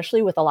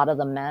 especially with a lot of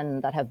the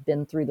men that have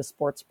been through the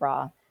sports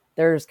bra,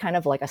 there's kind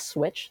of like a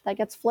switch that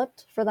gets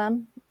flipped for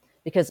them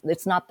because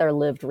it's not their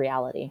lived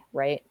reality,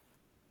 right?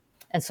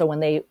 And so when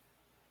they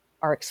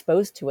are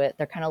exposed to it,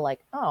 they're kind of like,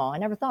 oh, I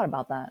never thought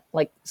about that.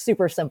 Like,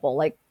 super simple.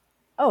 Like,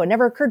 oh, it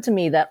never occurred to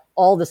me that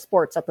all the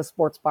sports at the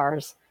sports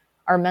bars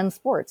are men's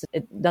sports.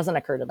 It doesn't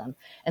occur to them.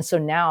 And so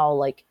now,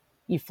 like,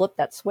 you flip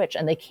that switch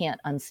and they can't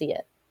unsee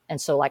it.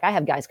 And so, like, I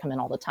have guys come in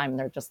all the time and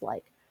they're just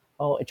like,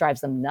 oh, it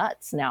drives them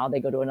nuts. Now they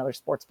go to another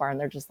sports bar and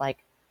they're just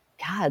like,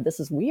 God, this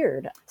is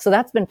weird. So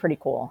that's been pretty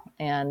cool.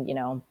 And, you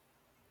know,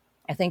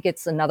 I think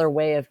it's another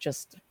way of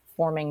just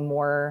forming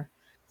more,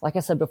 like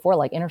I said before,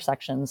 like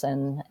intersections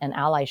and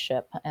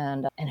allyship.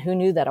 And who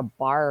knew that a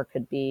bar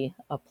could be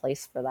a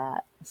place for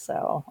that?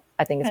 So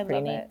I think it's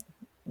pretty neat.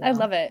 Yeah. I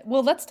love it.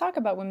 Well, let's talk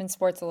about women's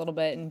sports a little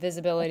bit and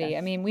visibility. Okay.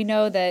 I mean, we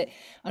know that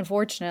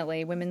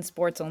unfortunately women's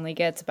sports only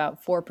gets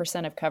about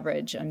 4% of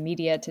coverage on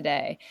media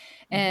today.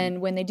 Mm-hmm.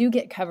 And when they do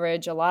get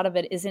coverage, a lot of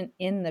it isn't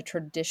in the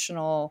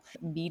traditional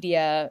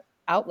media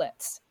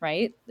outlets,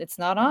 right? It's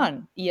not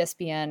on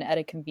ESPN at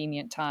a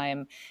convenient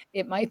time.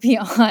 It might be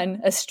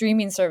on a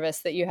streaming service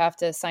that you have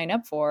to sign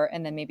up for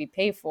and then maybe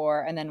pay for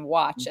and then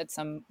watch at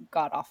some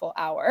god-awful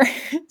hour.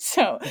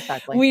 So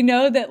exactly. We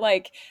know that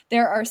like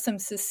there are some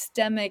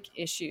systemic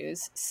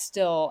issues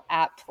still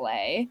at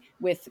play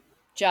with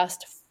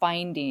just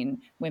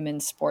finding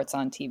women's sports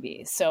on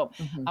TV. So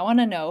I want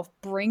to know,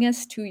 bring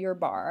us to your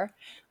bar,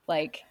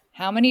 like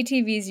how many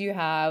TVs you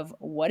have,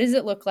 what does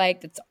it look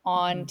like that's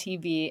on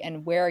TV,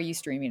 and where are you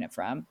streaming it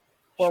from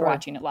or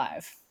watching it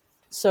live?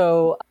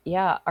 So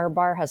yeah, our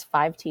bar has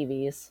 5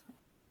 TVs.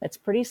 It's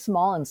pretty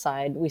small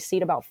inside. We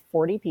seat about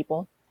 40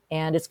 people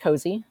and it's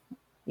cozy.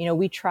 You know,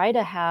 we try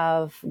to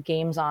have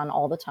games on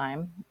all the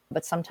time,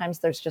 but sometimes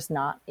there's just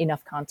not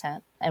enough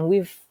content. And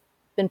we've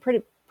been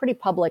pretty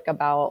public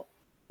about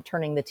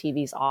turning the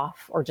TVs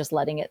off or just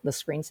letting the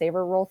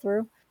screensaver roll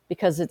through.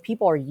 Because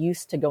people are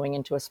used to going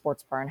into a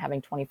sports bar and having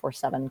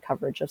 24/7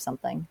 coverage of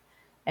something.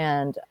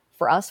 And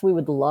for us, we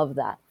would love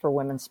that for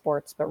women's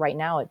sports, but right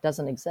now it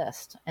doesn't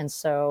exist. And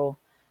so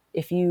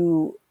if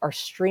you are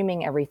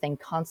streaming everything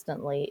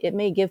constantly, it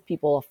may give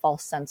people a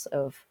false sense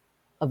of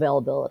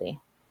availability.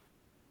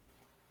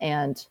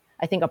 And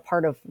I think a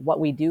part of what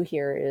we do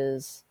here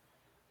is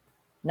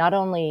not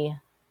only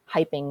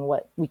hyping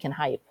what we can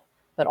hype,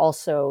 but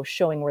also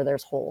showing where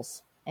there's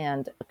holes.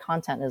 And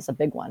content is a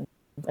big one.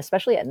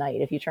 Especially at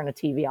night, if you turn a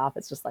TV off,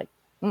 it's just like,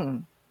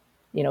 you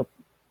know,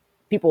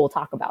 people will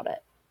talk about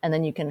it. And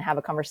then you can have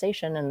a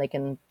conversation and they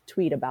can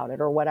tweet about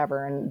it or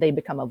whatever. And they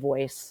become a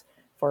voice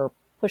for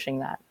pushing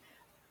that.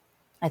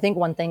 I think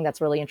one thing that's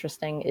really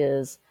interesting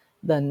is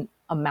the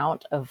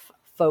amount of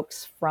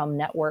folks from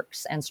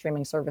networks and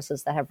streaming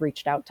services that have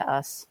reached out to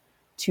us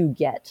to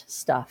get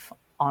stuff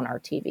on our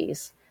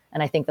TVs.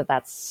 And I think that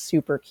that's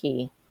super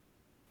key.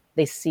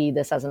 They see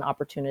this as an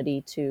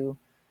opportunity to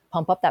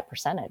pump up that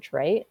percentage,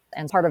 right?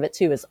 And part of it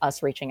too is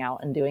us reaching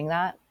out and doing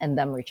that and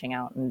them reaching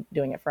out and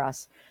doing it for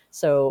us.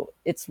 So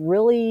it's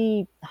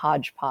really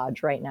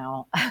hodgepodge right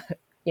now.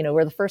 You know,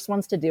 we're the first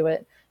ones to do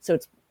it. So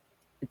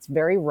it's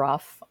very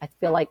rough. I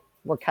feel like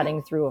we're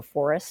cutting through a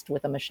forest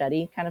with a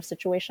machete kind of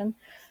situation.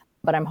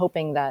 But I'm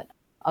hoping that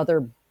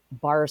other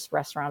bars,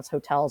 restaurants,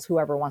 hotels,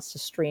 whoever wants to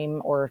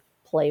stream or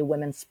play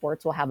women's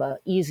sports will have an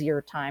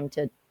easier time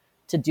to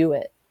do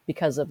it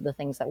because of the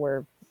things that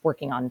we're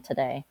working on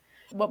today.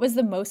 What was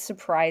the most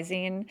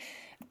surprising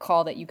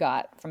call that you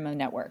got from a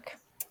network?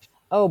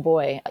 Oh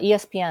boy,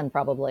 ESPN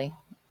probably.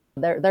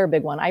 They're a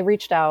big one. I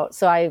reached out,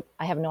 so I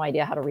have no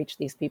idea how to reach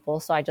these people.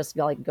 So I just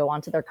like go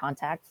onto their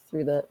contact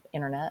through the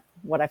internet,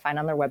 what I find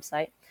on their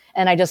website,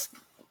 and I just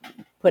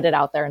put it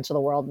out there into the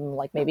world and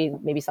like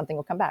maybe something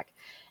will come back.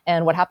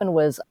 And what happened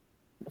was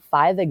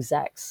 5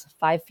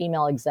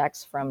 female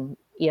execs from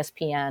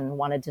ESPN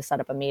wanted to set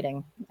up a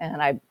meeting,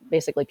 and I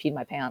basically peed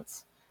my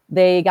pants.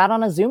 They got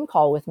on a Zoom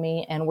call with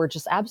me and were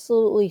just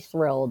absolutely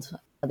thrilled.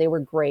 They were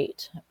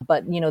great,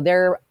 but you know,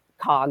 they're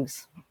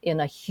cogs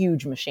in a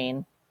huge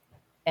machine.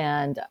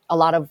 And in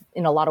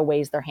a lot of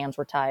ways, their hands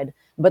were tied,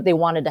 but they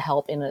wanted to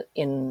help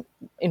in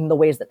the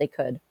ways that they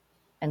could.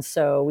 And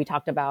so we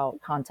talked about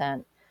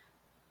content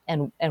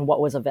and what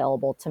was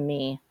available to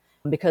me,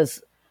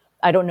 because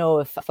I don't know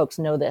if folks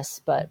know this,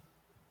 but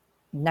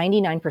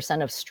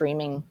 99% of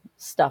streaming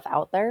stuff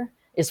out there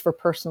is for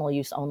personal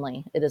use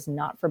only. It is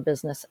not for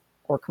business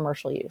or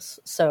commercial use.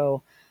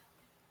 So,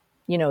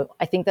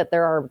 I think that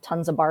there are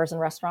tons of bars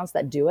and restaurants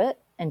that do it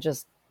and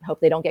just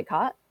hope they don't get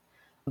caught.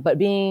 But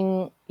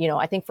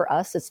I think for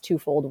us, it's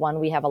twofold. One,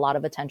 we have a lot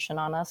of attention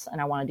on us and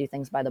I want to do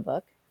things by the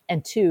book.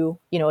 And two,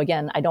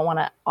 again, I don't want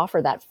to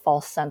offer that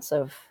false sense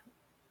of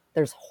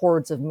there's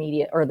hordes of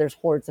media or there's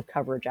hordes of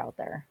coverage out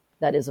there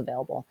that is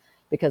available,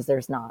 because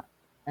there's not.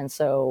 And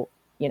so,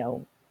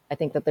 I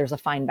think that there's a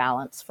fine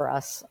balance for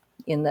us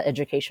in the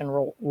education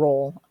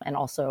role and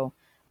also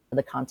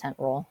the content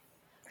role.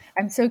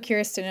 I'm so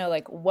curious to know,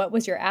 what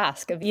was your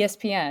ask of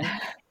ESPN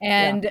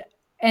and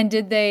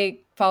did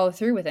they follow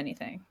through with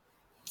anything?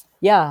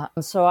 Yeah.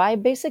 So I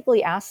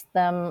basically asked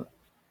them,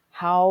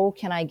 how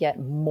can I get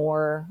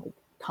more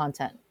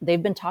content?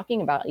 They've been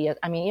talking about,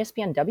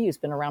 ESPNW has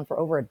been around for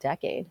over a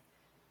decade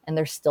and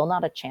there's still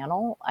not a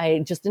channel. I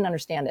just didn't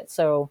understand it.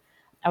 So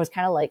I was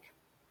kind of like,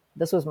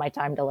 this was my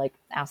time to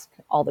ask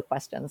all the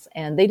questions.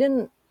 And they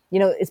didn't,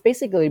 it's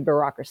basically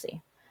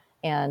bureaucracy.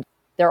 And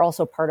they're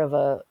also part of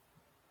a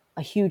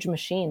huge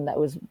machine that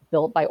was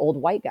built by old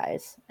white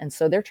guys. And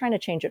so they're trying to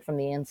change it from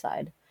the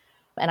inside.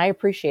 And I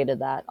appreciated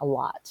that a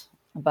lot.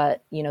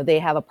 But, they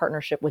have a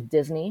partnership with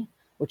Disney,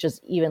 which is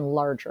even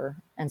larger.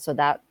 And so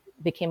that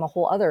became a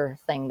whole other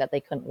thing that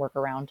they couldn't work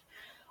around.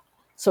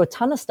 So a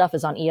ton of stuff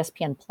is on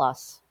ESPN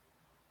Plus.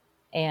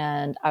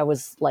 And I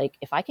was like,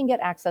 if I can get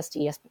access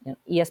to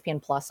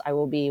ESPN Plus, I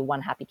will be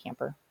one happy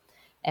camper.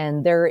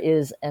 And there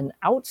is an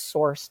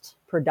outsourced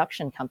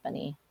production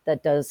company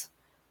that does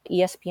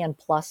ESPN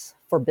Plus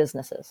for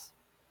businesses.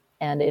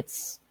 And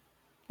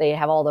they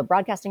have all the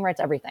broadcasting rights,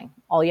 everything.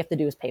 All you have to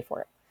do is pay for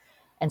it.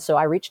 And so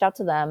I reached out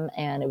to them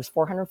and it was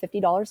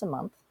 $450 a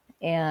month.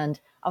 And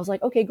I was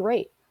like, okay,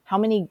 great. How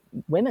many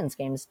women's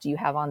games do you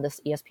have on this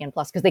ESPN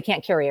Plus? Because they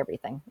can't carry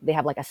everything. They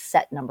have a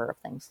set number of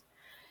things.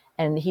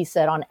 And he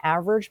said on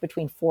average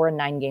between 4 and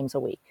 9 games a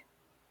week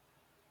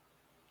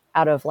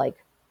out of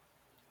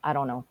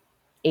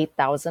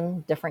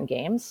 8,000 different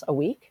games a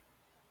week.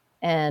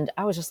 And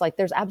I was just like,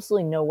 there's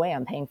absolutely no way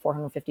I'm paying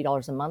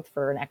 $450 a month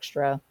for an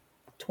extra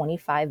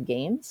 25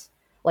 games.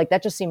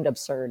 That just seemed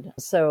absurd.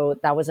 So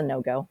that was a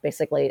no-go.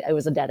 Basically, it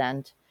was a dead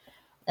end.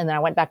 And then I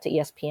went back to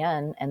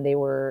ESPN and they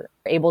were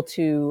able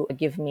to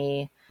give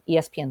me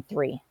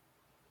ESPN3,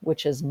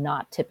 which is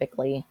not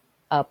typically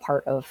a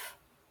part of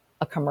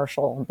a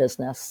commercial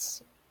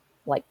business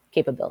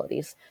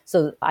capabilities.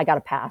 So I got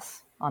a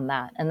pass on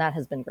that. And that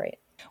has been great.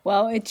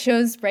 Well, it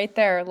shows right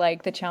there,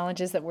 the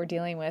challenges that we're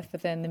dealing with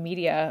within the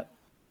media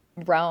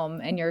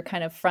realm, and you're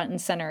kind of front and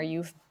center.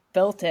 You've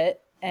built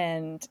it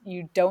and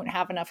you don't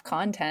have enough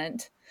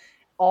content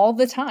all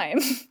the time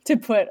to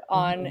put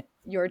on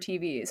your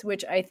TVs,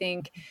 which I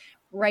think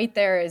right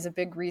there is a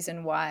big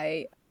reason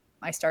why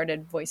I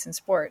started Voice in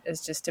Sport,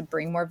 is just to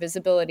bring more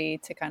visibility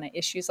to kind of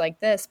issues like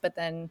this, but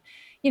then,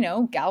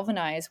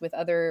 galvanize with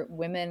other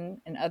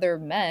women and other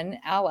men,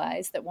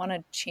 allies that want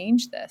to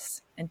change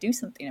this and do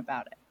something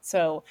about it.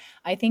 So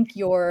I think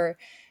your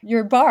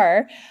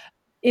bar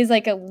is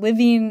like a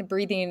living,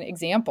 breathing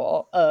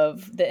example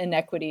of the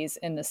inequities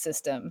in the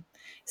system.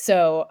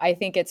 So I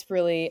think it's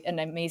really an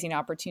amazing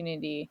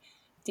opportunity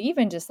to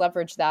even just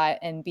leverage that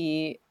and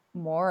be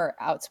more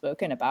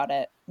outspoken about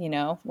it,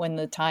 when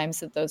the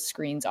times that those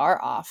screens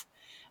are off,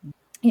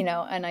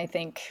 and I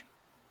think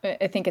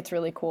it's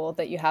really cool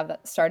that you have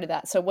started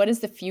that. So what is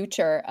the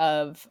future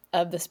of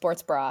the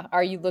sports bra?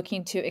 Are you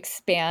looking to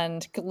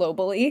expand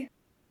globally?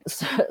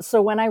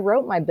 So when I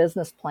wrote my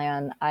business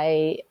plan,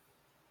 I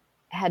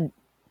had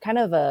kind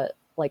of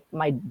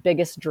my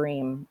biggest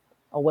dream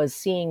was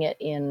seeing it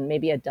in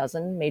maybe a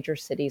dozen major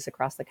cities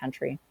across the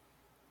country.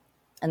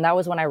 And that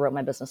was when I wrote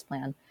my business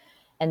plan.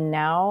 And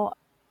now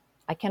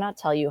I cannot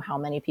tell you how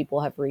many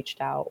people have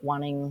reached out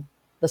wanting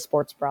the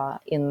sports bra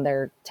in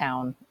their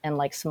town, and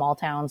small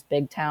towns,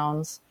 big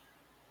towns,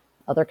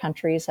 other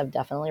countries have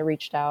definitely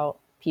reached out.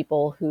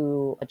 People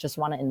who just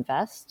want to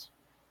invest,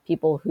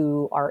 people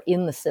who are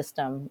in the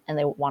system and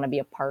they want to be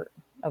a part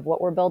of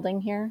what we're building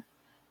here.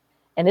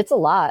 And it's a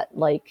lot.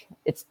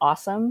 It's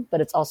awesome,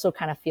 but it's also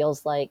kind of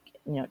feels like,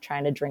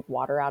 trying to drink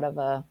water out of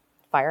a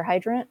fire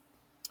hydrant.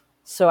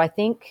 So I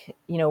think,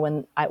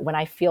 when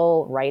I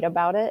feel right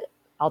about it,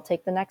 I'll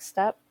take the next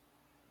step.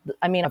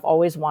 I've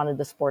always wanted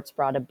the sports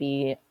bra to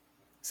be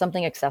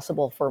something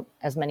accessible for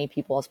as many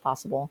people as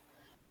possible.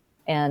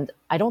 And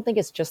I don't think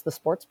it's just the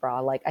sports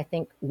bra. I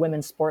think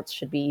women's sports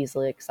should be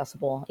easily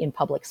accessible in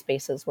public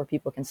spaces where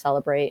people can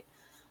celebrate,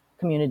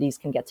 communities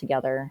can get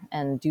together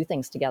and do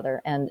things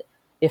together. And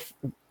if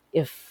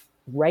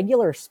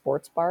regular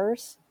sports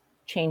bars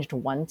changed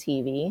one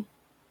TV,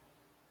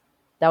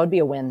 that would be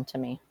a win to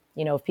me.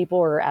 If people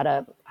were at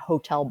a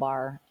hotel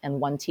bar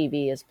and one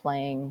TV is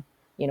playing,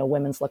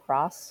 women's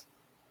lacrosse,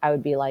 I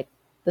would be like,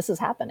 this is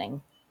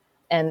happening.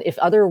 And if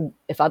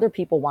other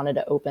people wanted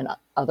to open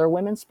other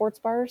women's sports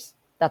bars,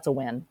 that's a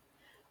win.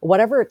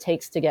 Whatever it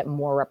takes to get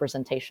more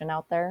representation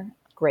out there,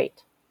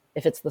 great.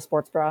 If it's the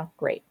sports bra,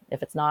 great.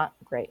 If it's not,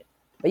 great.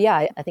 But yeah,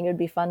 I think it would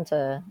be fun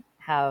to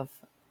have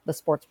the the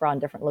sports bra in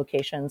different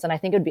locations. And I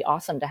think it would be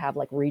awesome to have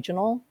like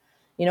regional,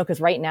 because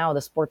right now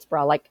the sports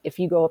bra, like if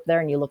you go up there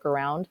and you look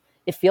around,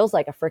 it feels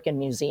like a freaking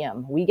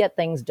museum. We get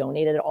things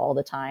donated all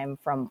the time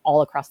from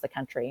all across the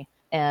country,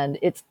 and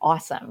it's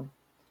awesome.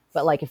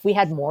 But like if we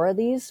had more of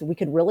these, we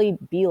could really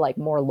be like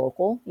more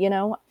local,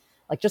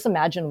 like just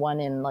imagine one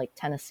in like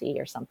Tennessee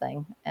or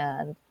something,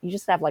 and you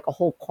just have like a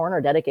whole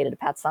corner dedicated to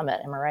Pat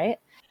Summitt. Am I right?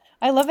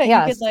 I love it.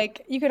 Yes.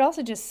 You could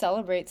also just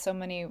celebrate so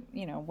many,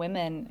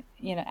 women,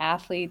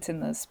 athletes in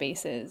those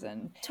spaces.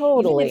 And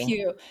Totally.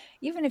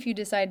 even if you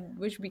decide,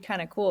 which would be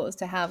kind of cool, is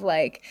to have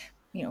like,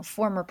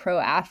 former pro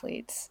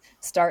athletes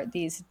start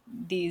these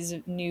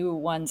new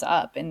ones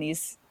up in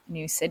these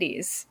new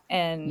cities.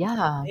 And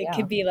Yeah. it Yeah.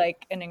 could be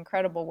like an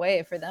incredible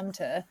way for them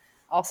to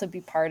also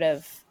be part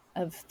of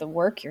the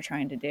work you're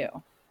trying to do.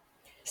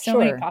 So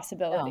many Sure. Yeah.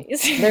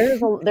 possibilities.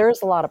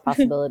 There's a lot of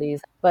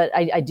possibilities, but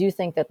I do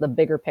think that the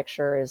bigger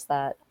picture is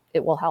that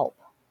it will help.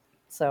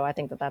 So I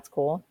think that that's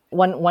cool.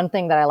 One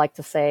thing that I like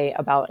to say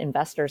about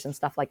investors and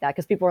stuff like that,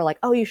 because people are like,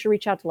 oh, you should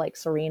reach out to like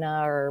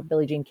Serena or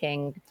Billie Jean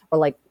King or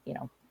like,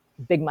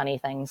 big money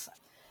things.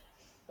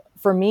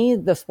 For me,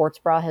 the sports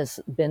bra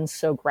has been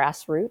so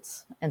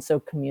grassroots and so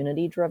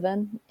community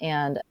driven.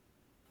 And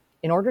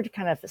in order to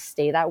kind of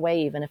stay that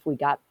way, even if we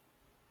got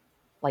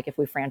like if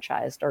we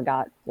franchised or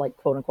got like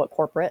quote unquote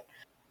corporate,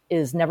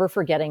 is never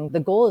forgetting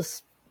the goal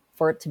is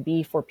for it to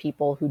be for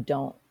people who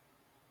don't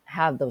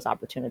have those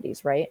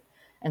opportunities, right?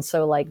 And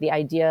so like the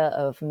idea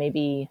of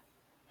maybe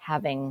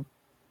having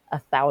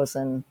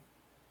 1,000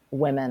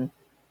 women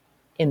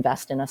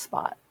invest in a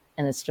spot,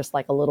 and it's just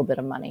like a little bit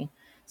of money,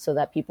 so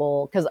that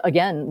people, because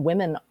again,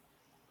 women,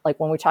 like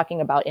when we're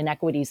talking about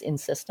inequities in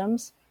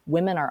systems,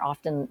 women are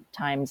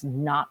oftentimes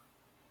not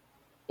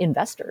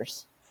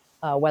investors,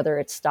 whether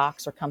it's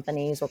stocks or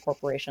companies or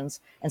corporations.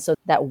 And so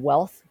that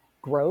wealth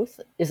growth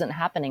isn't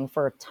happening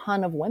for a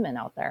ton of women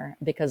out there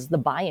because the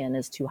buy-in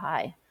is too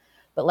high.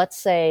 But let's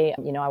say,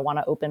 I want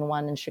to open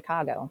one in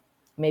Chicago.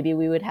 Maybe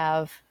we would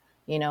have,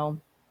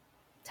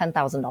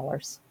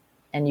 $10,000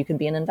 and you can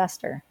be an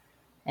investor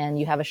and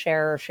you have a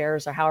share or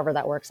shares or however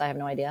that works. I have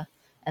no idea.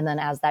 And then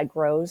as that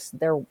grows,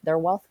 their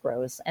wealth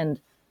grows.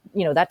 And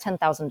that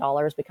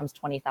 $10,000 becomes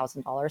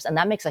 $20,000. And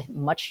that makes a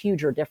much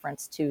huger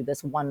difference to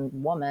this one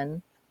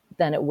woman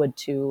than it would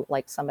to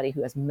like somebody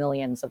who has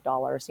millions of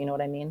dollars. You know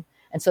what I mean?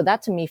 And so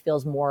that to me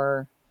feels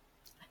more,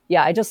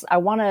 yeah, I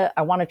want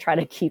to try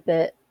to keep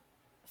it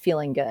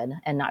feeling good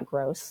and not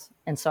gross.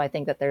 And so I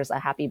think that there's a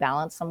happy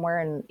balance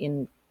somewhere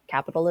in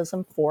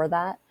capitalism for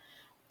that.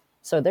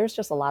 So there's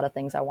just a lot of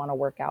things I want to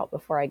work out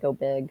before I go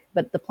big.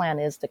 But the plan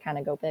is to kind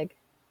of go big.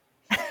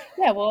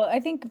 Yeah, well, I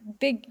think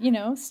big,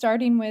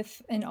 starting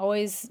with and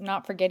always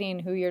not forgetting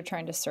who you're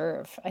trying to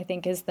serve, I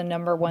think is the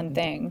number one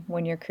thing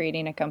when you're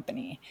creating a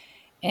company.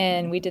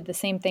 And we did the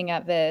same thing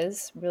at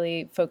Viz,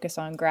 really focus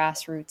on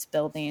grassroots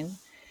building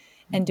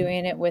and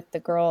doing it with the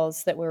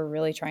girls that we're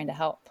really trying to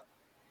help.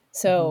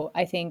 So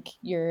I think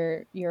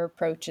your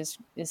approach is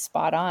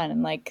spot on.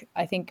 And like,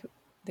 I think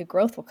the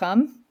growth will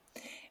come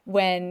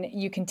when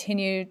you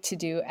continue to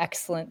do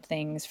excellent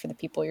things for the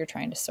people you're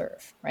trying to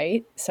serve,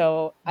 right?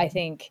 So I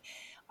think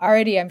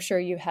already I'm sure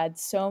you've had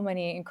so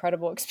many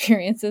incredible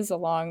experiences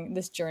along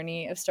this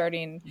journey of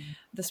starting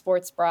the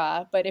sports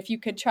bra. But if you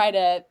could try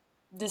to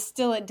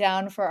distill it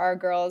down for our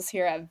girls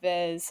here at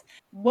Viz,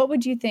 what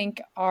would you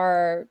think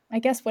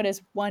what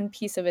is one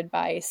piece of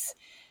advice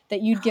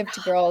that you'd give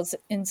to girls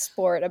in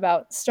sport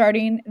about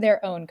starting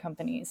their own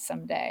companies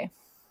someday?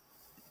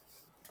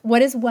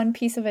 What is one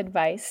piece of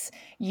advice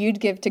you'd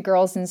give to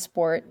girls in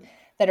sport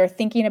that are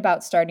thinking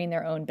about starting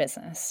their own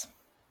business?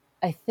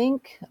 I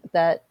think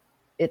that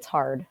it's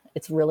hard.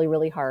 It's really,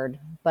 really hard.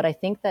 But I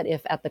think that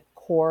if at the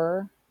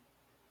core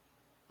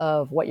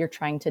of what you're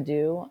trying to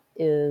do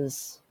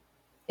is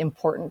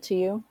important to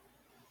you,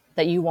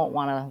 that you won't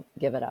want to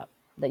give it up,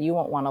 that you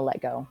won't want to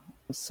let go.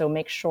 So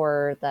make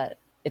sure that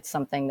it's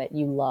something that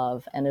you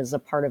love and is a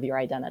part of your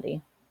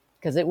identity,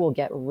 because it will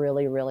get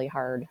really, really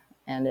hard.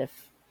 And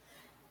if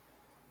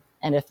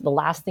the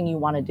last thing you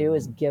want to do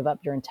is give up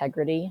your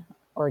integrity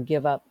or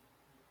give up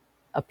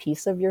a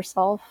piece of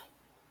yourself,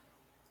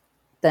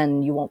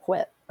 then you won't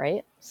quit,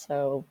 right?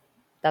 So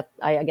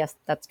I guess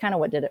that's kind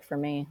of what did it for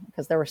me,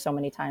 because there were so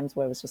many times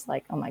where it was just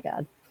like, oh my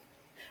God,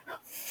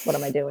 what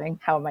am I doing?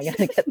 How am I going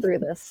to get through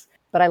this?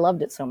 But I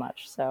loved it so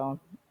much. So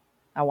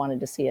I wanted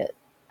to see it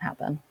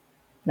happen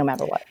no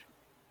matter what.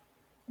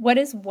 What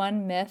is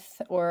one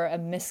myth or a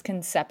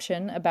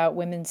misconception about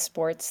women's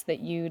sports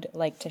that you'd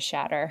like to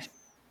shatter?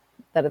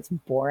 That it's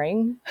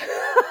boring.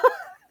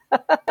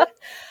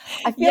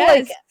 I feel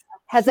like,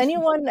 has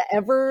anyone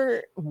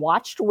ever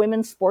watched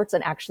women's sports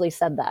and actually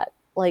said that?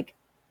 Like,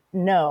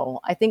 no.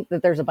 I think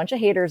that there's a bunch of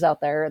haters out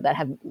there that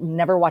have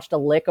never watched a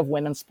lick of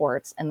women's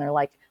sports, and they're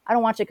like, I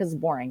don't watch it because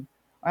it's boring,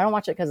 or I don't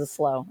watch it because it's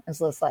slow. And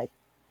so it's like,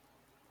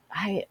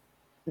 I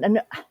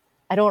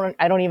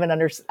don't even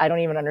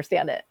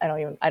understand it. I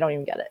don't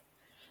even get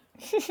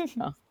it.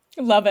 No.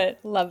 Love it.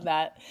 Love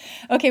that.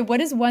 Okay. What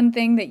is one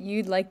thing that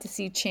you'd like to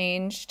see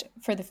changed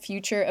for the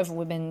future of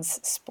women's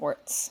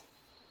sports?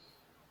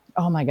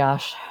 Oh my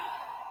gosh.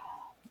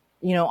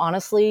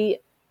 Honestly,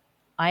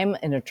 I'm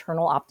an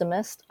eternal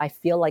optimist. I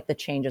feel like the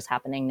change is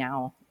happening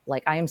now.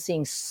 Like I am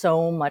seeing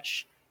so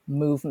much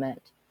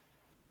movement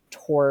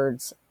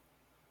towards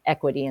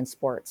equity in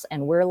sports.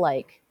 And we're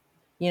like,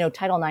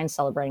 Title IX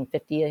celebrating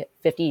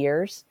 50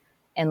 years.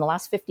 In the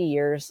last 50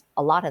 years,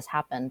 a lot has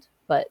happened.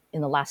 But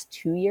in the last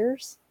 2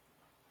 years,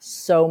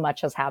 so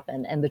much has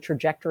happened. And the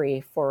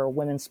trajectory for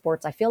women's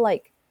sports, I feel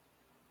like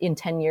in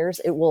 10 years,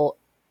 it will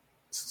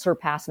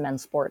surpass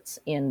men's sports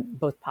in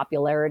both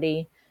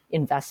popularity,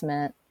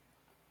 investment,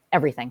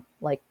 everything.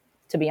 Like,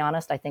 to be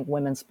honest, I think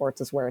women's sports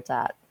is where it's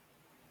at.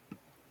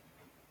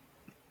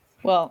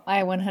 Well,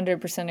 I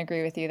 100%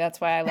 agree with you.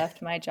 That's why I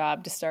left my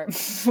job to start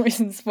Voice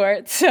in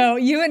Sports. So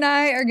you and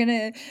I are going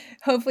to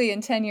hopefully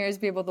in 10 years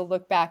be able to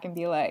look back and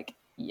be like,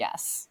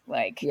 yes,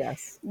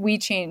 we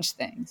changed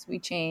things. We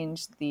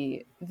changed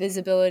the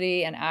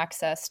visibility and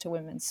access to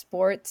women's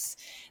sports.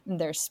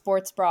 There's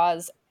sports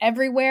bras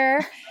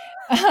everywhere.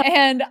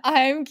 And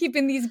I'm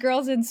keeping these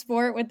girls in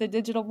sport with the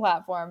digital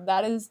platform.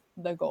 That is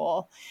the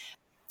goal.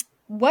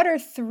 What are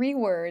 3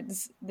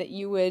 words that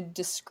you would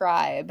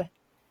describe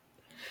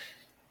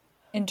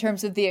in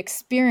terms of the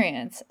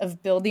experience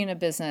of building a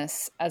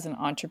business as an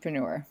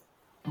entrepreneur?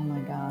 Oh my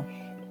gosh.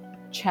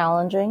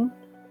 Challenging,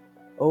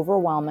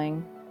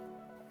 overwhelming,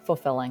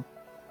 fulfilling.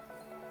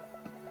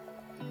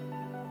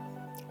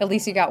 At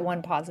least you got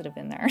one positive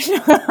in there.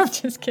 I'm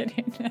just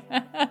kidding.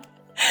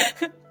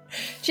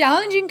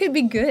 Challenging could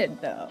be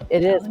good, though.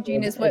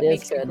 Challenging is what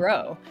makes you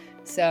grow.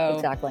 So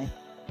exactly.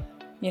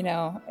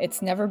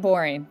 It's never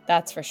boring.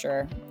 That's for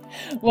sure.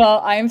 Well,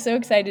 I am so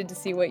excited to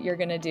see what you're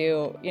going to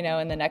do,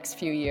 in the next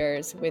few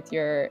years with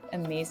your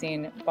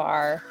amazing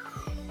bar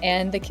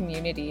and the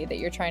community that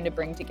you're trying to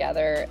bring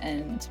together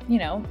and,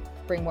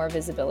 bring more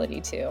visibility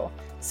to.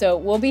 So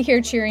we'll be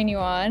here cheering you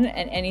on,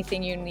 and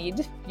anything you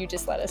need, you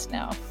just let us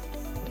know.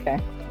 Okay.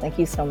 Thank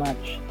you so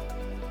much.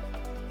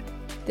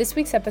 This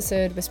week's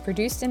episode was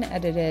produced and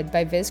edited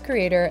by Viz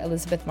creator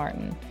Elizabeth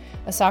Martin,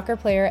 a soccer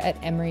player at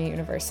Emory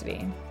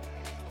University.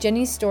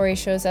 Jenny's story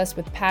shows us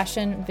what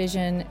passion,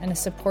 vision, and a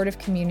supportive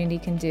community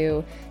can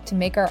do to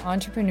make our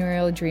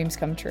entrepreneurial dreams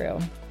come true.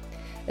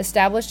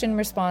 Established in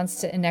response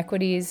to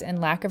inequities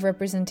and lack of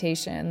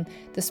representation,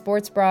 the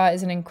Sports Bra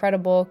is an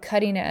incredible,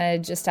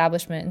 cutting-edge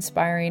establishment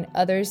inspiring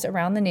others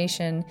around the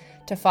nation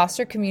to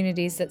foster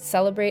communities that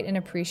celebrate and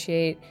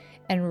appreciate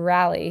and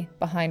rally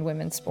behind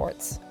women's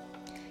sports.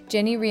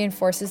 Jenny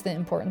reinforces the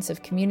importance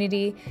of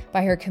community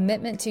by her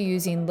commitment to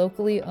using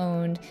locally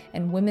owned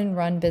and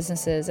women-run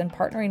businesses and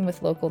partnering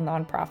with local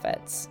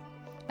nonprofits.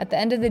 At the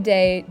end of the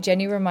day,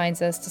 Jenny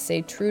reminds us to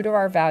stay true to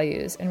our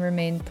values and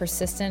remain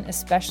persistent,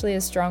 especially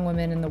as strong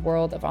women in the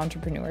world of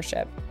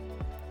entrepreneurship.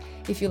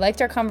 If you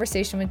liked our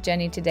conversation with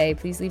Jenny today,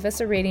 please leave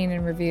us a rating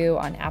and review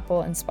on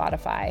Apple and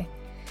Spotify.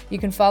 You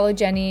can follow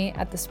Jenny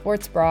at The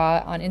Sports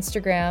Bra on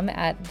Instagram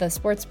at The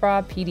Sports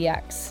Bra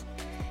PDX.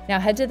 Now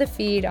head to the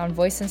feed on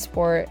Voice in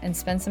Sport and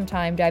spend some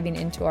time diving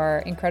into our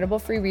incredible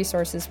free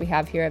resources we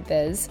have here at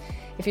Viz.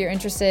 If you're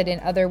interested in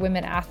other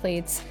women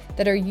athletes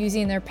that are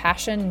using their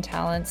passion and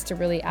talents to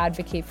really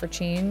advocate for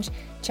change,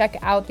 check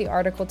out the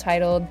article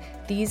titled,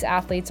 "These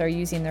Athletes Are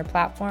Using Their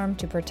Platform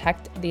to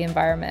Protect the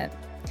Environment."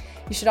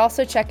 You should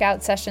also check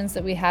out sessions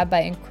that we have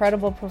by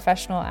incredible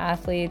professional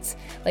athletes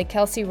like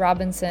Kelsey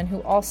Robinson,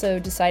 who also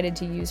decided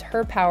to use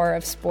her power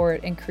of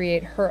sport and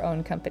create her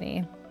own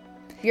company.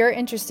 If you're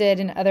interested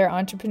in other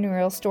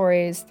entrepreneurial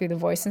stories through the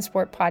Voice in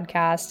Sport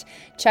podcast,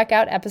 check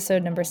out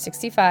episode number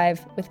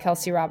 65 with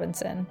Kelsey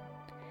Robinson.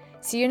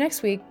 See you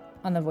next week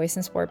on the Voice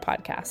in Sport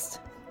podcast.